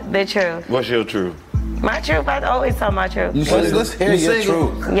tell the truth. What's your truth? My truth, I always tell my truth. Let's hear your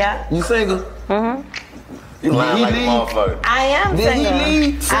truth. Yeah. You single? Mm-hmm. You lying like a motherfucker. I am Did single. he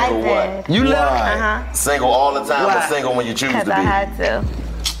leave? Single what? You left? Uh-huh. Single all the time, but single when you choose to be. Because I had to.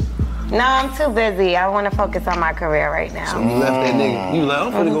 No, I'm too busy. I want to focus on my career right now. So you left that nigga. You like,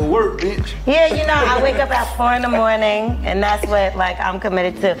 I'm finna go work, bitch. Yeah, you know, I wake up at 4 in the morning, and that's what like I'm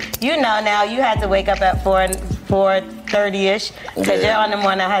committed to. You know, now you had to wake up at 4:30ish because you're on the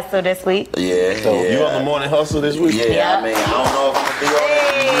morning hustle this week. Yeah. So you on the morning hustle this week? Yeah, I mean, I don't know if I'm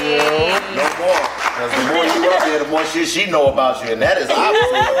gonna be on no more. Because the more you up there, the more shit she know about you, and that is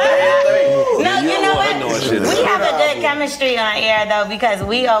obviously a bad thing. No, you know what? We have a good chemistry on air though because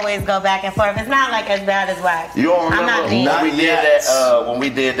we always go back and forth. It's not like as bad as wax. You don't remember when we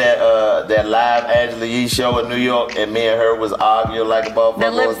did that live Angela Yee show in New York, and me and her was arguing like a motherfucker. The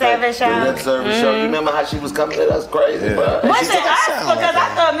lip service show. The lip service show. You remember how she was coming at us crazy, bro? Wasn't us because I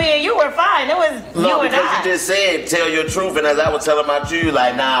thought me and you were fine. It was you and because I. you just said tell your truth, and as I was telling my you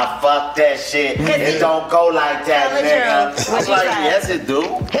like, nah, fuck that shit. It don't go like that, nigga. I was like, yes, it do.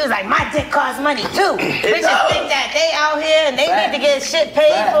 He was like, my dick costs money too. Bitches does. think that they out here and they need to get shit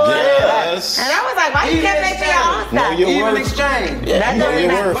paid for. Yes. And I was like, why you can't make me your own stuff? Even exchange. That don't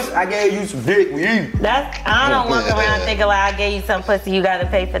matter. I gave you some dick with you. I don't walk around thinking like I gave you some pussy, you gotta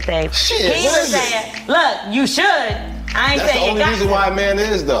pay for things. Shit, He was saying, look, you should. I ain't That's the saying you only got reason to. why a man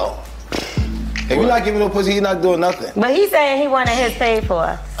is though. If you're not giving no pussy, you're not doing nothing. But he's saying he wanted his paid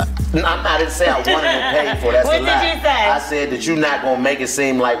for. I didn't say I wanted to pay for that. What did you say? I said that you're not gonna make it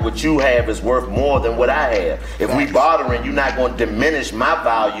seem like what you have is worth more than what I have. If we bartering, you're not gonna diminish my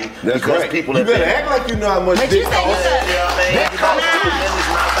value because people You have better been. act like you know how much But dick you say you costs. could. You know what I mean? That costs too. Diminish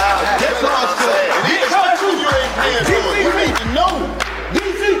my value. That costs too. And it costs too. You ain't paying for it. You need to know.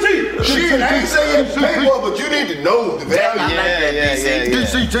 DCT. Shit, I ain't saying you pay for it, but you need to know the value.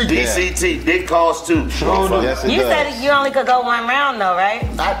 DCT. DCT. Dick costs too. Yes, it You does. said you only could go one round though, right?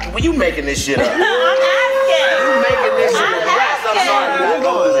 Well, you making this shit up. I'm asking. You making this shit up. Wax, I'm sorry. You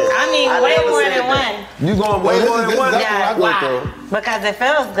go with it. I mean, way more than one. You going way more than one? Yeah, why? Because it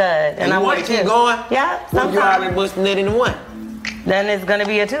feels good, and I you want want to keep going? Yeah, What if you sometimes. already busting it into one? Then it's gonna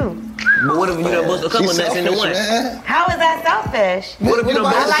be a 2. But what if you done bust a couple nuts into one? How is that selfish? What if you done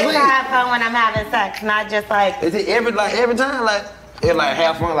I bust like a to have fun when I'm having sex, not just like. Is it every time like it like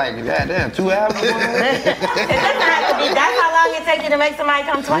half fun like goddamn 2 hours? It doesn't have to be. That's how long it takes you to make somebody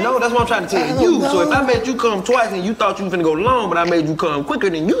come twice. No, that's what I'm trying to tell you. So if I made you come twice and you thought you was finna go long, but I made you come quicker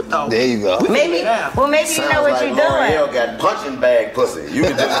than you thought. There you go. Maybe. Well, maybe you know what you're doing. L'Oreal got punching bag pussy. You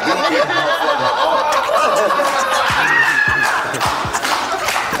can just get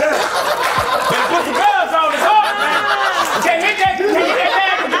Put the gloves on, it's hard, man. You can't hit that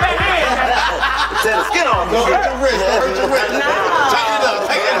bag with your back hand. tear the skin off. Don't hurt your wrist. Don't hurt your wrist. No. Tighten it up.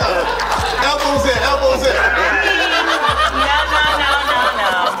 Tighten it up. Elbows in. Elbows in. No.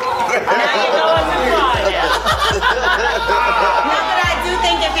 Now you're going too far now. No, but I do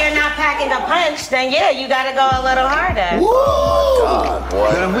think if you're not packing a punch, then yeah, you gotta go a little harder. Oh, God,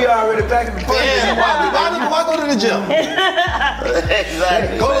 boy. But if we already packing the punch, Yeah, why go to the gym?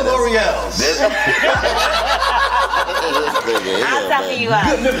 Exactly. Go to L'Oreal's. I'll toughen you up.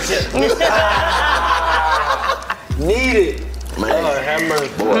 Good membership. Need it. Man, Lord have mercy.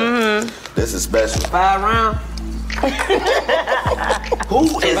 boy, this is special. 5 rounds.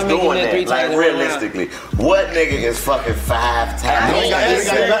 Who is I make doing you that 3 that? Like times in 1 realistically, what nigga is fucking 5 times? You ain't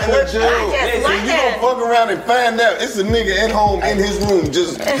got nothing to do. Listen, you gonna fuck around and find out it's a nigga at home in his room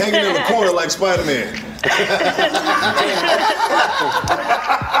just hanging in the corner like Spider-Man.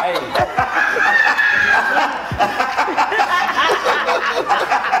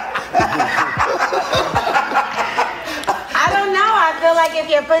 I don't know. I feel like if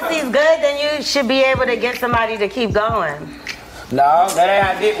your pussy's good, then you should be able to get somebody to keep going. No, that ain't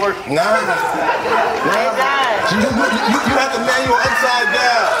how dick works. It does. You have to manual upside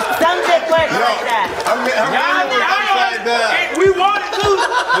down. Some dick works like that. I'm upside down. We wanted to,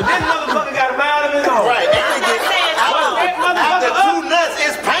 but this motherfucker got a mind of his own. Right. After 2 nuts,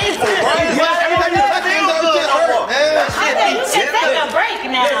 it's painful, bro. I think you can take a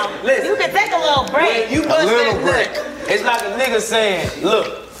break now. Listen. You can take a little break. You bust that nut, it's like a nigga saying, look,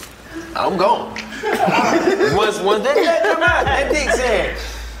 I'm gone. once that come out, that dick saying,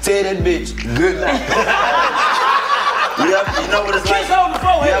 tell that bitch, good night. You know what it's like? Kiss on the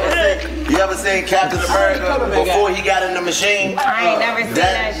forehead. You ever seen Captain America before he got in the machine? I ain't never seen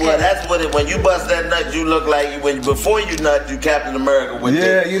that shit. Well, that's what it. When you bust that nut, you look like before you nut, you Captain America with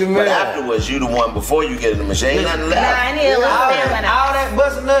it. you the man. But afterwards, you the one before you get in the machine. Ain't nothing Nah, left. I need a little stamina. All that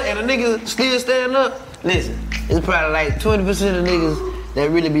busting up and a nigga still standing up. Listen, it's probably like 20% of niggas that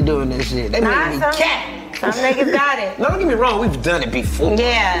really be doing that shit. They Nah, make me some cat. niggas got it. No, don't get me wrong, we've done it before.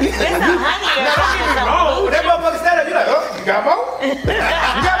 Yeah. It's a honey or something. Wrong. When that motherfucker stand up, you like, oh, you got more? You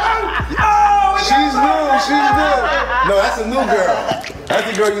got more? Oh, it's She's new. No, that's a new girl. That's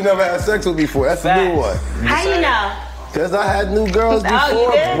the girl you never had sex with before. That's a new one. How you know? Because I had new girls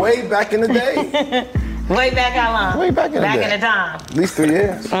before, way back in the day. Way back how long? Way back in the day. Back in the time. At least 3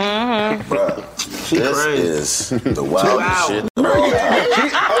 years. This is the wildest shit.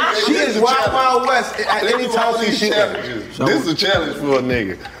 She is wild west at any time she shooting. This is a challenge for a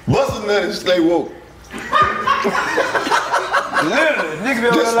nigga. Bust a nut and stay woke. Literally,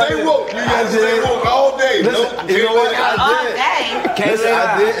 nigga just stay woke. You gotta stay woke all day. Listen, you know what? I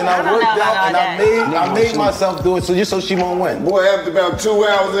did, and I worked out, and I made myself do it so she won't win. Boy, after about 2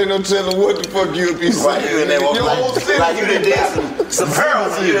 hours, ain't no telling what the fuck you'll be saying. Right, you in there like you done did some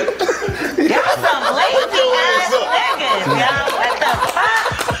pearls here. Y'all some lazy ass niggas, y'all. What the fuck?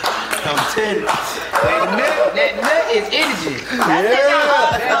 I'm telling you. That nut is energy.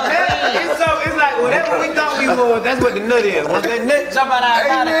 It's like whatever we thought we was, that's what the nut is. Once that nut jump out our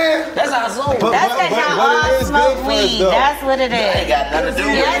body, that's our soul. That's because y'all all smoke weed. That's what it is. Ain't got nothing to do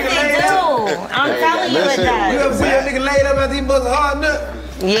with it. Yes, it do. I'm telling you it does. You ever see that nigga laid up after he bust a hard nut?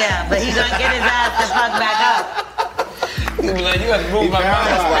 Yeah, but he gonna get his ass to fuck back up. You gotta move my mouth.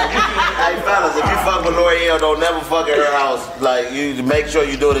 Hey fellas, if you fuck with L'Oreal, don't never fuck at her house. Like you make sure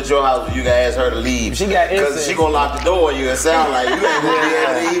you do it at your house. You can ask her to leave. She got because she gonna lock the door on you and sound like you ain't gonna be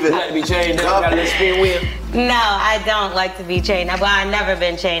able to even. You have to be chained up. Got a spin wheel. No, I don't like to be chained up. Well, I've never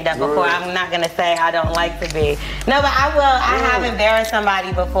been chained up before. I'm not gonna say I don't like to be. No, but I will. I have embarrassed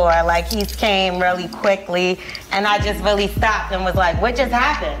somebody before. Like he came really quickly, and I just really stopped and was like, "What just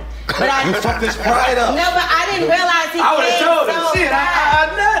happened?" But you fucked his pride up. No, but I didn't realize he I would've came told him. so Shit, fast.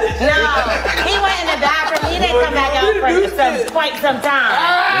 I nutted. No, he went in the bathroom. He didn't come back out for quite some time.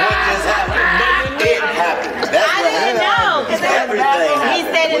 What just happened? It happened. That's I didn't know because he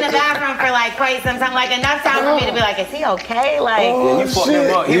stayed in the bathroom for like quite some time, like enough time for me to be like, "Is he okay?" Like, you fucked him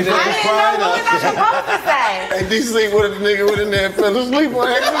up. I didn't know what was I supposed to say. Hey, DC, what if the nigga went in there and fell asleep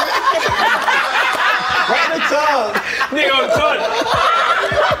on accident? Right in the tongue. Nigga on the toilet.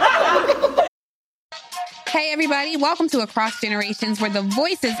 Hey everybody, welcome to Across Generations, where the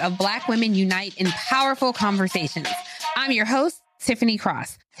voices of Black women unite in powerful conversations. I'm your host, Tiffany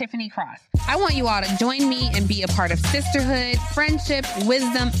Cross. I want you all to join me and be a part of sisterhood, friendship,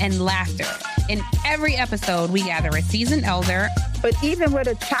 wisdom, and laughter. In every episode, we gather a seasoned elder. But even with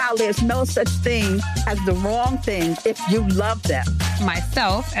a child, there's no such thing as the wrong thing if you love them.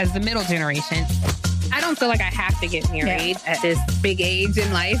 Myself as the middle generation. I don't feel like I have to get married at this big age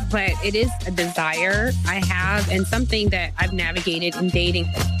in life, but it is a desire I have and something that I've navigated in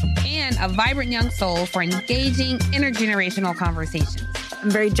dating. And a vibrant young soul for engaging intergenerational conversations. I'm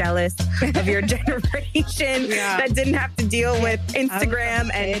very jealous of your generation that didn't have to deal with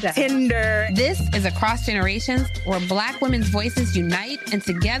Instagram and Tinder. This is Across Generations, where Black women's voices unite, and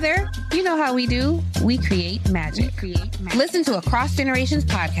together, you know how we do, we create magic. Listen to Across Generations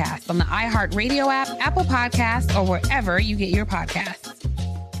podcast on the iHeartRadio app, Apple Podcasts, or wherever you get your podcasts.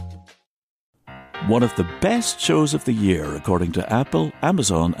 One of the best shows of the year, according to Apple,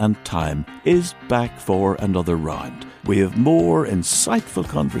 Amazon, and Time, is back for another round. We have more insightful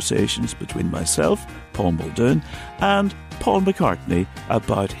conversations between myself, Paul Muldoon, and Paul McCartney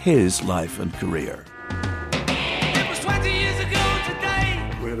about his life and career. It was 20 years ago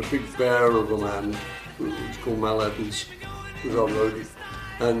today. We had a big bear of a man who was called Mal Evans, who was our roadie.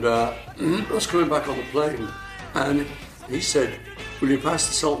 And I was coming back on the plane, and he said, "Will you pass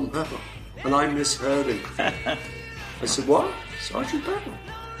the salt and pepper?" And I misheard him. I said, "What? Sergeant Pepper?"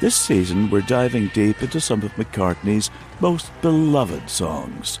 This season, we're diving deep into some of McCartney's most beloved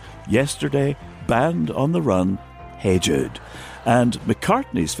songs. Yesterday, Band on the Run, Hey Jude, and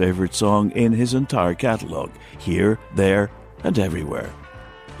McCartney's favourite song in his entire catalogue, Here, There and Everywhere.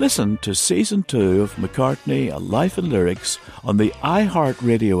 Listen to Season 2 of McCartney, A Life in Lyrics on the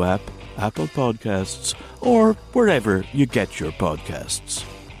iHeartRadio app, Apple Podcasts, or wherever you get your podcasts.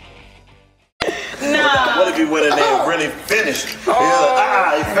 No. What if he went in there and really finished?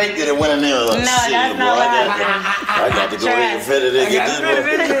 He faked it and went in there. Like, no, that's not what happened. I got to go in and fit it in. Get this boy.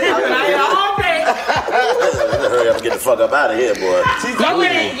 Hurry up and get the fuck up out of here, boy. You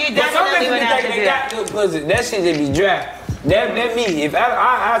definitely would have to do that. That shit just be dry. That me. If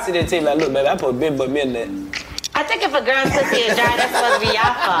I sit there and tell you, like, look, baby, I put big butt me in that. I think if a girl's pussy is dry, that's supposed to be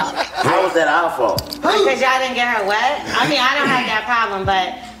y'all fault. How was that our fault? Because y'all didn't get her wet. I mean, I don't have that problem,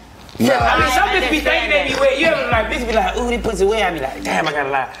 but... No. I mean, some bitches be thinking they be wet. You ever like, bitch be like, ooh, this pussy wet. I be like, damn, I gotta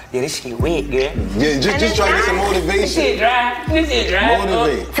lie. Yeah, this shit wet, girl. Yeah, just try to get some motivation. This shit dry.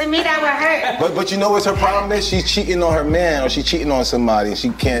 Motivate. To me, that would hurt. But you know what's her problem is? She's cheating on her man, or she's cheating on somebody, and she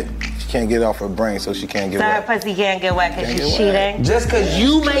can't can't get it off her brain, so she can't get So her wet. pussy can't get wet because she's cheating? Just because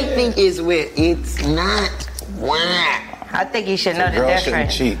you may think it's wet, it's not wet. I think you should know the Girl shouldn't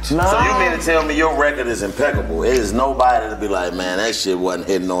difference. cheat. So you mean to tell me your record is impeccable? It is nobody to be like, man, that shit wasn't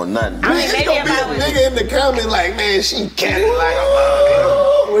hitting on nothing. I mean, It's maybe gonna if be I a was... nigga in the comment like, man, she catty like a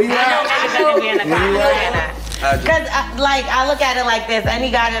motherfucker. Where you I know at? niggas gonna be in the comments saying that. Because, I look at it like this.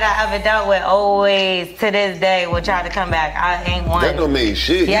 Any guy that I ever dealt with always, to this day, will try to come back. I ain't one. That don't mean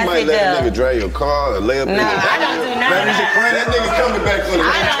shit. Yes, you might it let a does. nigga drive your car or lay up in No, your I don't do none of that. That nigga coming back for the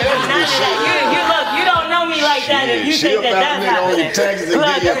I don't do none of that. You look, you don't know me like that if you think that that's happening.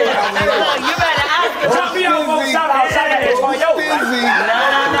 Look, you better ask him. Drop me off on South outside that for yo.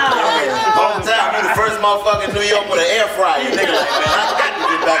 No. All the time, you the first motherfucker in New York with an air fryer. Nigga like, man, I got to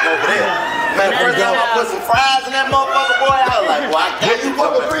get back over there. Man, first time I put some fries in that motherfucker, boy, I was like, boy, I got to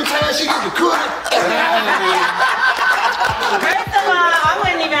fuck her 3 times, she get to cook it. First of all, I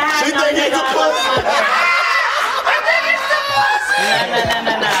wouldn't even have no nigga on my phone. No.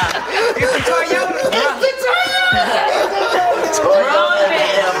 It's a Toyota.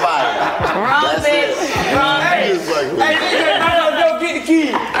 Wrong bitch. Hey, nigga, don't get the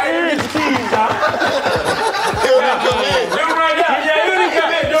keys. I didn't get the keys, dog. Do right now. Yeah, you didn't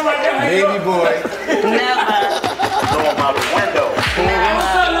come in. Do right now. Baby boy. Never. Throw him out the window. Hey,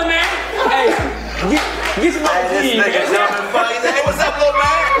 what's up, little man? Hey, get some more This keys. nigga jumping funny. Hey, what's up, little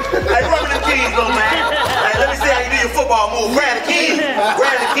man? Hey, run me the keys, little man. Hey, let me see how you do your football move. Grab the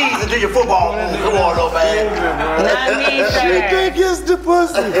keys and do your football move. Come on, little man. Not me, sir. think it's the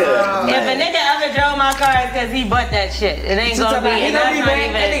pussy. If a nigga ever drove my car, it's because he bought that shit. It ain't gonna be. And that's not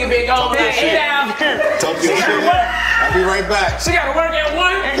even. That nigga been gone back. He down. Talk your shit. I'll be right back. She gotta work at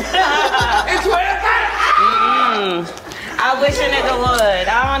 1 and 12. I wish a nigga would.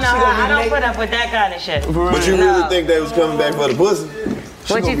 I don't know how. I don't put up with that kind of shit. But you really think they was coming back for the pussy?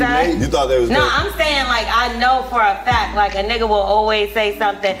 What you said? You thought they was No, coming? I'm saying like I know for a fact like a nigga will always say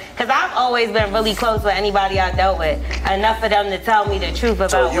something because I've always been really close with anybody I dealt with. Enough for them to tell me the truth about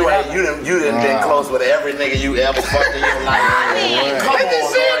So you whatever. done been close with every nigga you ever fucked in your life. I mean, Come on, let me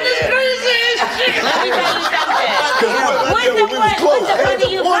tell you something. What's the point of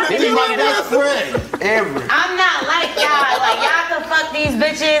you fucking these niggas? I'm not like y'all. Like y'all can fuck these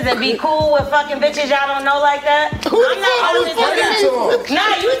bitches and be cool with fucking bitches y'all don't know like that. I'm not on the do.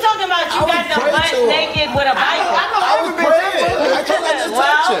 Nah, you talking about you got them butt naked with a Bible.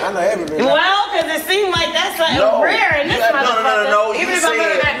 Well, because it seemed like that's something rare in this motherfucker. No. Even if I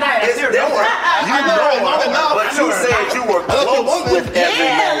remember that night, it's different. But you said you were close with every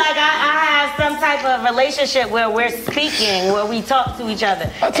Yeah, man. like I have some type of relationship where we're speaking, where we talk to each other.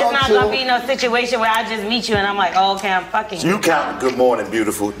 It's not gonna be no situation where I just meet you and I'm like, oh, okay, I'm fucking you. You count good morning,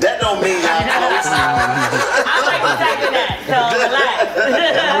 beautiful. That don't mean y'all close. I like the type of that, so relax.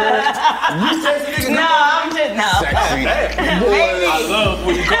 No, I'm just no. Maybe. I love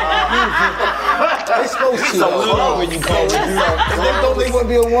when you call They supposed to. I love when you call it. They don't think want to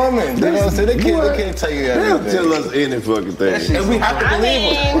be a woman. You know what I'm saying? They can't tell you that. They'll tell us any fucking thing. And we have to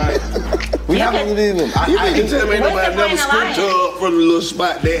believe them. Right? We have to believe them. You can tell me nobody never scooped her up from the little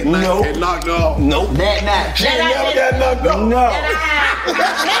spot that night and knocked her off? Nope. That night. She never got knocked off? No. I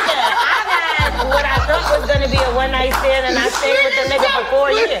had what I thought was gonna be a one night stand, and I stayed with the nigga for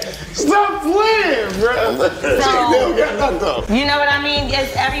 4 years. Stop playing, bro. She never got knocked off. You know what I mean?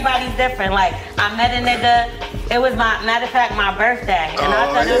 It's everybody's different. Like I met a nigga. It was matter of fact my birthday, and I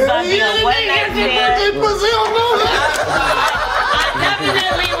thought it was gonna be a one night stand. I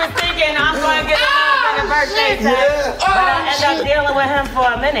definitely was thinking I'm gonna get a birthday sex, but I ended up dealing with him for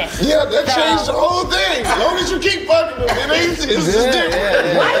a minute. Yeah, that changed the whole thing. As long as you keep fucking with it, it's just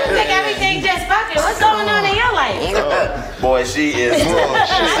different. Why do you think everything just fucking? What's going on in your life? Boy, she is. I just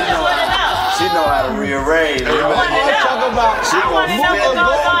wanna know. She know how to rearrange. I wanna know. I wanna know what's going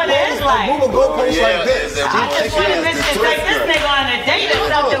on in his life. Move a goalpost like this. I just want a bitch to take this nigga on a date or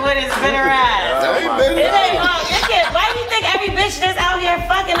something with his bitter ass. It ain't long. Why do you think every bitch that's out here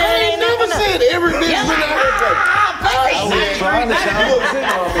fucking and it ain't never said every bitch is out here fucking.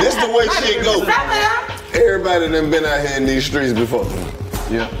 This the way shit go. Everybody done been out here in these streets before.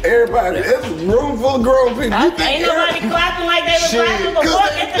 Yeah. Everybody, it's a room full of grown people. Ain't nobody clapping like they was clapping before.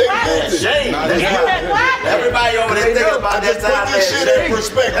 Get the clapping. Get the clapping. Everybody over there thinking about that time. Put this shit in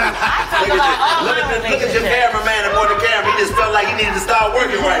perspective. Look at your cameraman and more the camera. He just felt like he needed to start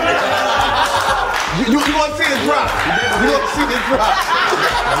working right now. You want to see it drop. You want to see it drop.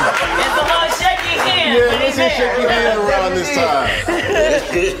 It's a little shaky hand. Yeah, let's see shaky hand around this time.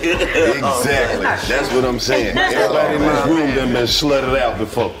 Exactly. That's what I'm saying. Everybody in this room done been slutted out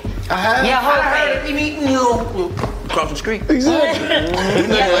before. Yeah, I heard it. across the street. Exactly. You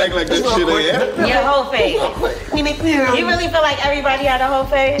never act like that shit ain't happening. Your whole face. You really feel like everybody had a whole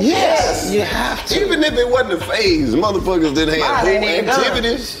face? Yes, you have to. Even if it wasn't a phase, motherfuckers didn't have whole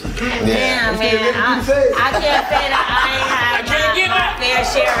activities. Yeah, man. I can't say that I ain't had my fair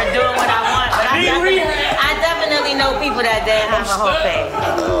share of doing what I want, but I definitely know people that didn't have a whole face.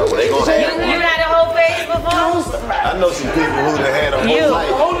 You had a whole face before? I know some people who done had a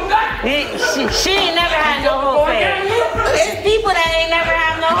whole life. She ain't never had no whole face. It's people that ain't never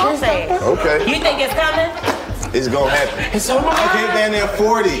had no whole face. Okay. You think it's coming? It's gonna happen. I came down there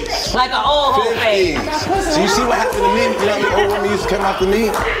 40s. Like an old whole face. So you see what happened to me? You know how many old women used to come after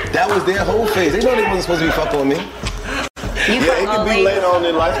me? That was their whole face. They know they wasn't supposed to be fucking with me. Yeah, it could be later on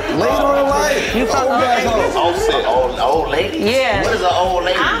in life. Later on in life. You fuck old ladies? Offset, old lady? Yeah. What is an old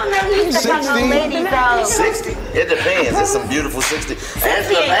lady? I don't know who used to fuck old ladies though. 60. It depends. It's some beautiful 60.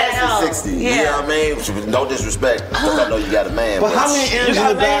 Angela Bassett's 60. Yeah. You know what I mean? No disrespect, because I know you got a man. But how many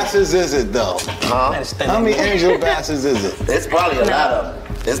Angela Bassett's is it though? Huh? How many Angela Bassett's is it? It's probably a lot of them.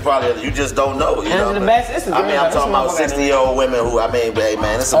 It's probably, you just don't know. You know Angela Bassett, I'm talking about 60-year-old women who, hey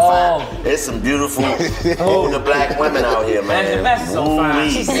man, it's some fine, it's some beautiful older black women out here, man. Angela Bassett's so fine.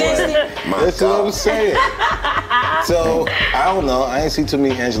 She's 60. That's what I'm saying. So, I don't know. I ain't seen too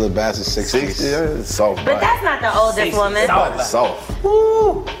many Angela Bassett 60s. Yeah, it's soft. But that's not the oldest woman. Soft.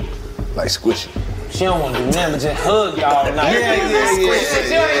 Woo. Like squishy. She don't want to do nothing but just hug y'all all night. Yeah. She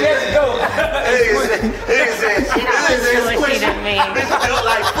don't even have to go. She not squishy to me.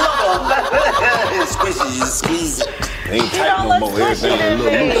 Like football. It's squishy, you squeeze it. Ain't tight no more. Everything a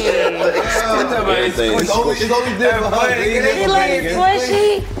little loose. It's only different. She looks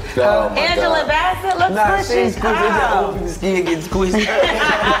squishy. Angela Bassett looks squishy. Old skin getting squishy.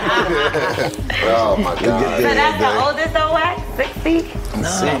 Oh my God. So that's the oldest though, wax? 60? I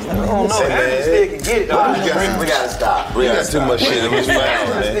don't know. Angela still can get it. We gotta stop. You got too much shit in this mouth,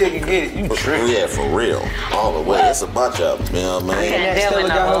 Angela man. still can get it. You tripping. Yeah, for real. All the way. It's a bunch of them. You know what I mean? Can't deal with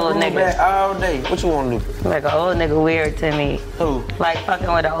no old nigga. All day. What you want to do? Like an old nigga weird to me. Who? Like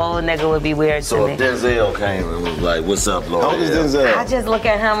fucking with an old nigga would be weird So to if me. Denzel came and was like, "What's up, Lord?" How old is Denzel? I just look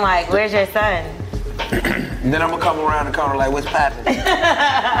at him like, where's your son? Then I'm gonna come around the corner like, what's poppin'?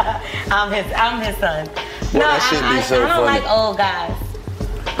 I'm his son. Boy, No, that shit be so I don't funny. like old guys.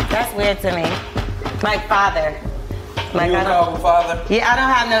 That's weird to me. Like father. Like You I call don't, him father? yeah, I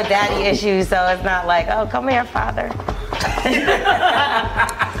don't have no daddy issues, so it's not like, oh, come here, father. Come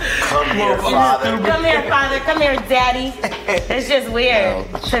here, father. Come here, father. Come here, daddy. It's just weird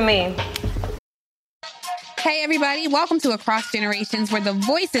to me. Hey, everybody. Welcome to Across Generations, where the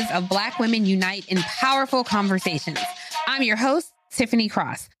voices of Black women unite in powerful conversations. I'm your host, Tiffany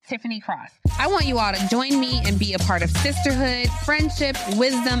Cross. I want you all to join me and be a part of sisterhood, friendship,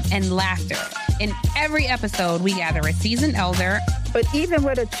 wisdom, and laughter. In every episode, we gather a seasoned elder. But even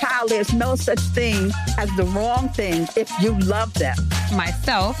with a child, there's no such thing as the wrong thing if you love them.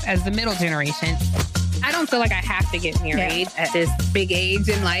 Myself as the middle generation. I don't feel like I have to get married at this big age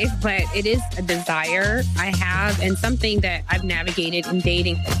in life, but it is a desire I have and something that I've navigated in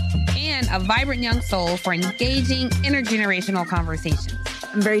dating. And a vibrant young soul for engaging intergenerational conversations.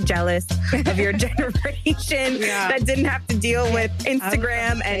 I'm very jealous of your generation that didn't have to deal with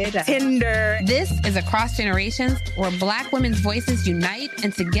Instagram and Tinder. This is Across Generations, where Black women's voices unite,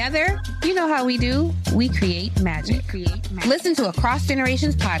 and together, you know how we do, we create magic. Listen to Across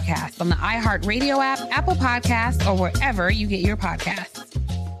Generations podcast on the iHeartRadio app, Apple Podcasts, or wherever you get your podcasts.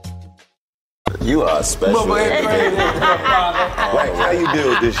 You are special. Wait, how you deal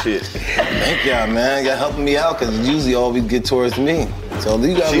with this shit? Thank y'all, man. Y'all helping me out because usually always get towards me. So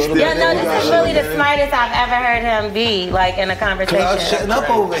you got a little bit. Yeah, no, this is really the smartest I've ever heard him be, like in a conversation. Cause I was shutting up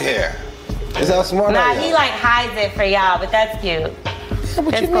over here. Is how smart I am. Nah, he like hides it for y'all, but that's cute. Yeah,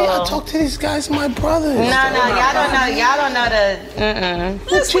 what it's you mean? cool. I talk to these guys, my brothers. No, y'all don't know. Y'all don't know the.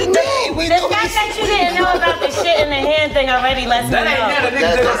 What you mean? The fact that you didn't know about the shit in the hand thing already lets me know. That ain't never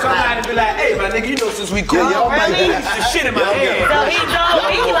niggas that come out and be like, hey, my nigga, you know since we cool. Oh, really? The shit in my head. So he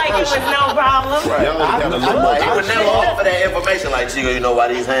told me like it was no problem. I would never offer that information. Like, Chico, you know why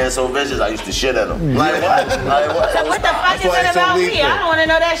these hands so vicious? I used to shit at them. Like what? So what the fuck is it about me? I don't want to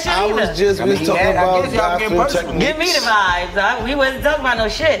know that shit either. We was talking about bathroom techniques. Give me the vibes. We wasn't talking about no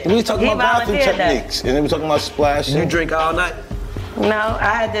shit. We were talking about bathroom techniques, and then we were talking about splashing. You drink all night? No,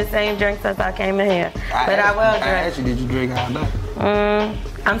 I had the same drink since I came in here. But I will drink. I asked you, did you drink all night?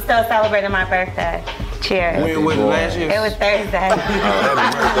 I'm still celebrating my birthday. Cheers. When was it last year? It was Thursday.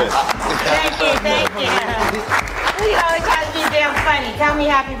 Thank you. You always try to be damn funny. Tell me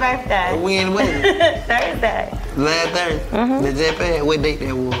happy birthday. When? Thursday. Last Thursday. The jet pad. What date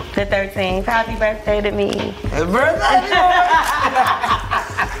that was? The 13th. Happy birthday to me. Happy birthday!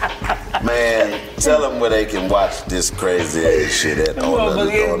 Man, tell them where they can watch this crazy ass shit at. Where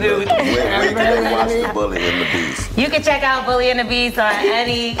can they watch the Bully and the Beast? You can check out Bully and the Beast on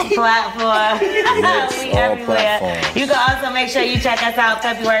any platform. Yes, we all everywhere. platforms. You can also make sure you check us out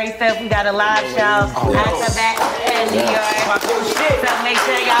February 5th. We got a live show at the back in New York. So make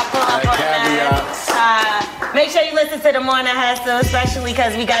sure y'all pull up on that. Make sure you listen to the Morning Hustle, especially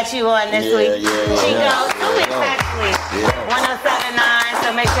because we got you on this week. Chico, 2 weeks actually. 107.9.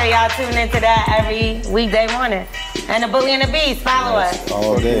 So make sure y'all tune into that every weekday morning. And the Bully and the Beast, follow us.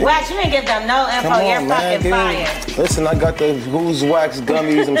 All day. Wax, you didn't give them no info. Come on, You're man, fucking fire. Listen, I got the Who's Wax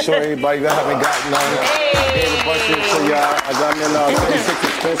gummies. I'm sure everybody that haven't gotten none. I gave a bunch of it to y'all. I got them in 26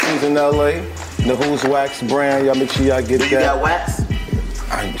 dispensaries in LA. The Who's Wax brand. Y'all make sure y'all get that. You got wax?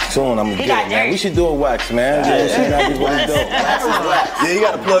 I'm gonna get it, man. We should do a wax, man. Yeah, that'd be really dope. Yeah, you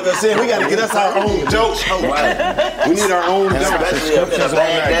gotta plug us in. We gotta get us our own dope. Right. We need our own dope. Subscriptions on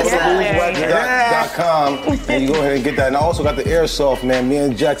that. Go to who'swax.com and you go ahead and get that. And I also got the airsoft, man. Me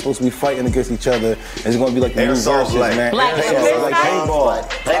and Jack supposed to be fighting against each other. It's gonna be like the new verses, man. Like paintball.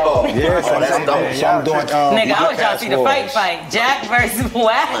 Yes, so I'm doing. Nigga, I want y'all to see the fight. Jack versus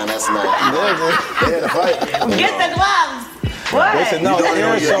Wax. Man, that's nice. Yeah, the fight. Get the gloves. What? Listen, no, you doing it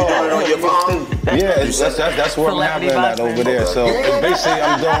on your phone? Yeah, that's where I'm having that over there. So basically,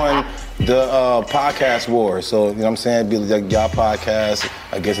 I'm doing the podcast war. So, you know what I'm saying? Be like y'all podcast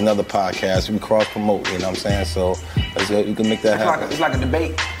against another podcast. We cross promote, you know what I'm saying? So you can make that happen. It's like a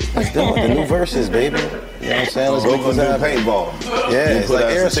debate. Let's do it. The new verses, baby. You know what I'm saying? Let's make this happen. Paintball. Yeah, it's like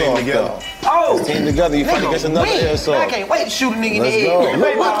airsoft though. Oh! Let's team together. You fight against another airsoft. I can't wait to shoot a nigga in the Let's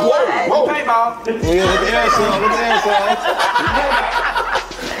head. go. Paintball. Yeah, with the airsoft.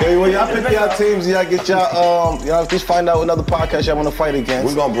 Hey, when y'all pick y'all teams, y'all get y'all, y'all just find out another podcast y'all want to fight against.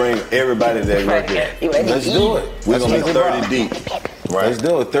 We're gonna bring everybody that work here. Let's do it. We're gonna make 30 deep. Right. Let's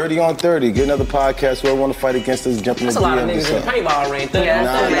do it. 30 on 30. Get another podcast. Whoever want to fight against us, jump in the That's a lot of DM. niggas in the paintball ring. Nah, I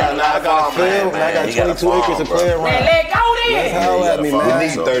got a field. I got 22 acres to play around. Let go then. Let's holler at me, man. We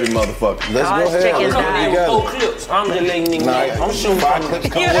need 30 motherfuckers. Let's go ahead. Let's go together. 4 clips. I'm just letting niggas know. I'm shooting 5 clips.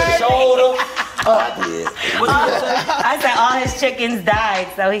 Come with it. shoulder. I said all his chickens died,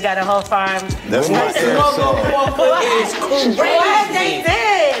 so he got a whole farm. That's my airsoft. What they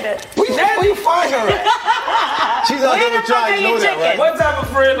did? Where you find her at? She's out there with y'all. You know that, right? What type of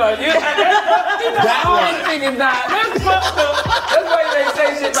friend are you? That all these chickens died. That's fucked up. That's why they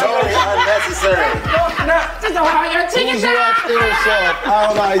say shit like Totally unnecessary. Just don't have your chickens Who's Wax airsoft?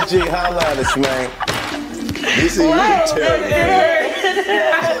 Out on IG. Holla at us, man. DC, you terrible.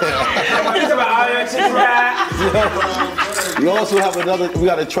 We also have we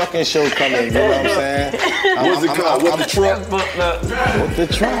got a trucking show coming, you know what I'm saying? What's it called? With the truck? With the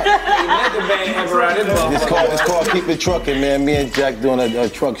truck. It's called Keep It Trucking, man. Me and Jack doing a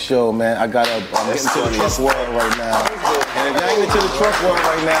truck show, man. I'm getting to the truck world right now. And if y'all ain't into the truck world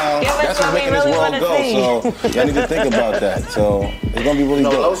right now, that's what's making this world go. So y'all need to think about that. So it's gonna be really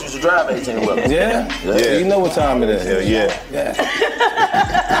dope. Those used to drive 18 wheelers. Yeah? You know what time it is. Hell yeah.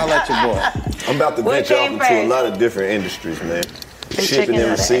 I'll let your boy. I'm about to venture off into a lot of different industries, man. Shipping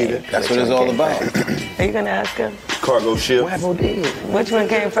and receiving. That's what it's all about. Are you gonna ask him? Cargo ship. Which one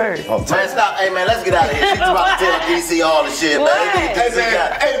came first? Man, stop. Hey, man, let's get out of here. She's about to tell DC all the shit, man. Hey,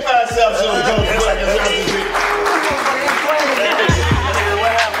 man, 85 South Show.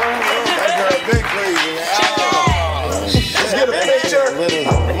 Big crazy, man. Let's get a picture.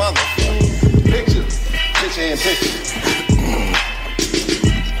 Picture. Picture and picture.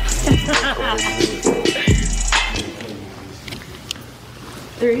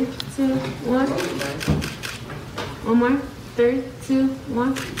 3, 2, 1. One more. 3, 2,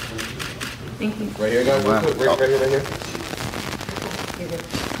 1. Thank you. Right here, guys. Right here.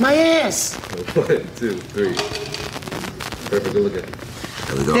 My ass. 1, 2, 3. Perfect. Good looking.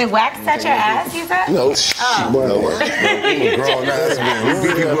 There we go. Did Wax touch your ass, you said? No. No. I'm a grown ass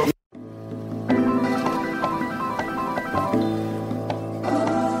man.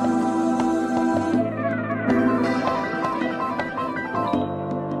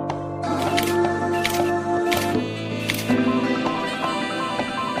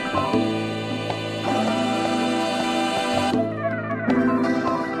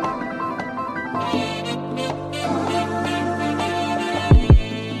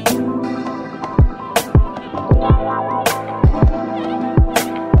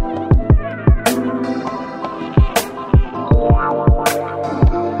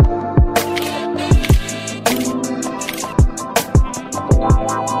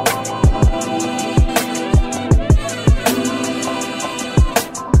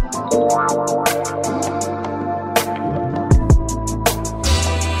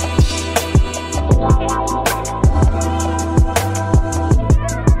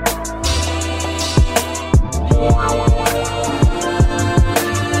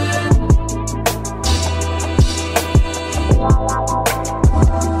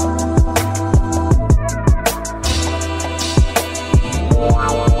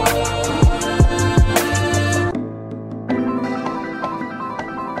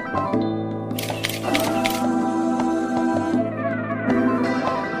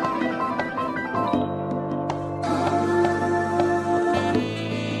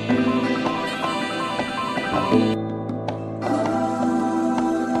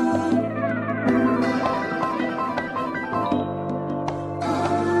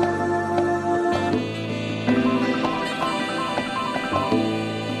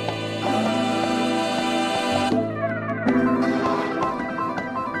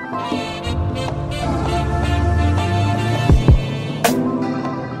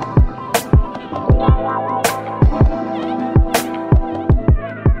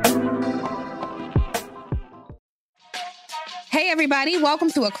 everybody. Welcome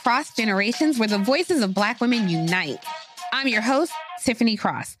to Across Generations, where the voices of Black women unite. I'm your host, Tiffany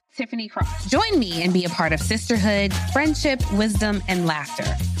Cross. Join me and be a part of sisterhood, friendship, wisdom, and laughter.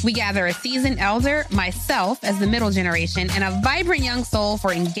 We gather a seasoned elder, myself as the middle generation, and a vibrant young soul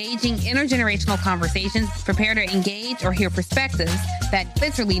for engaging intergenerational conversations. Prepare to engage or hear perspectives that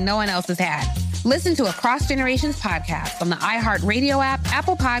literally no one else has had. Listen to Across Generations podcast on the iHeartRadio app,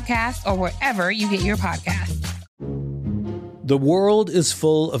 Apple Podcasts, or wherever you get your podcasts. The world is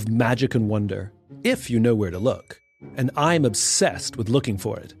full of magic and wonder, if you know where to look. And I'm obsessed with looking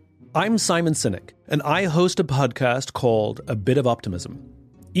for it. I'm Simon Sinek, and I host a podcast called A Bit of Optimism.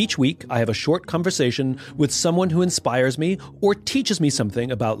 Each week, I have a short conversation with someone who inspires me or teaches me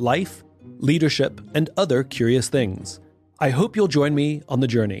something about life, leadership, and other curious things. I hope you'll join me on the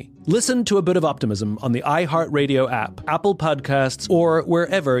journey. Listen to A Bit of Optimism on the iHeartRadio app, Apple Podcasts, or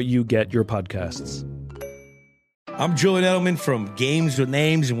wherever you get your podcasts. I'm Julian Edelman from Games with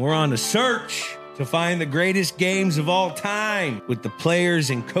Names, and we're on a search to find the greatest games of all time with the players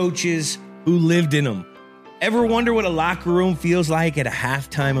and coaches who lived in them. Ever wonder what a locker room feels like at a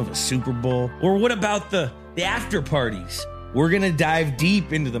halftime of a Super Bowl? Or what about the after parties? We're going to dive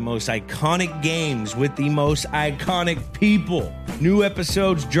deep into the most iconic games with the most iconic people. New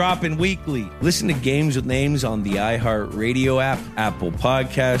episodes dropping weekly. Listen to Games with Names on the iHeartRadio app, Apple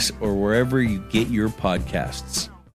Podcasts, or wherever you get your podcasts.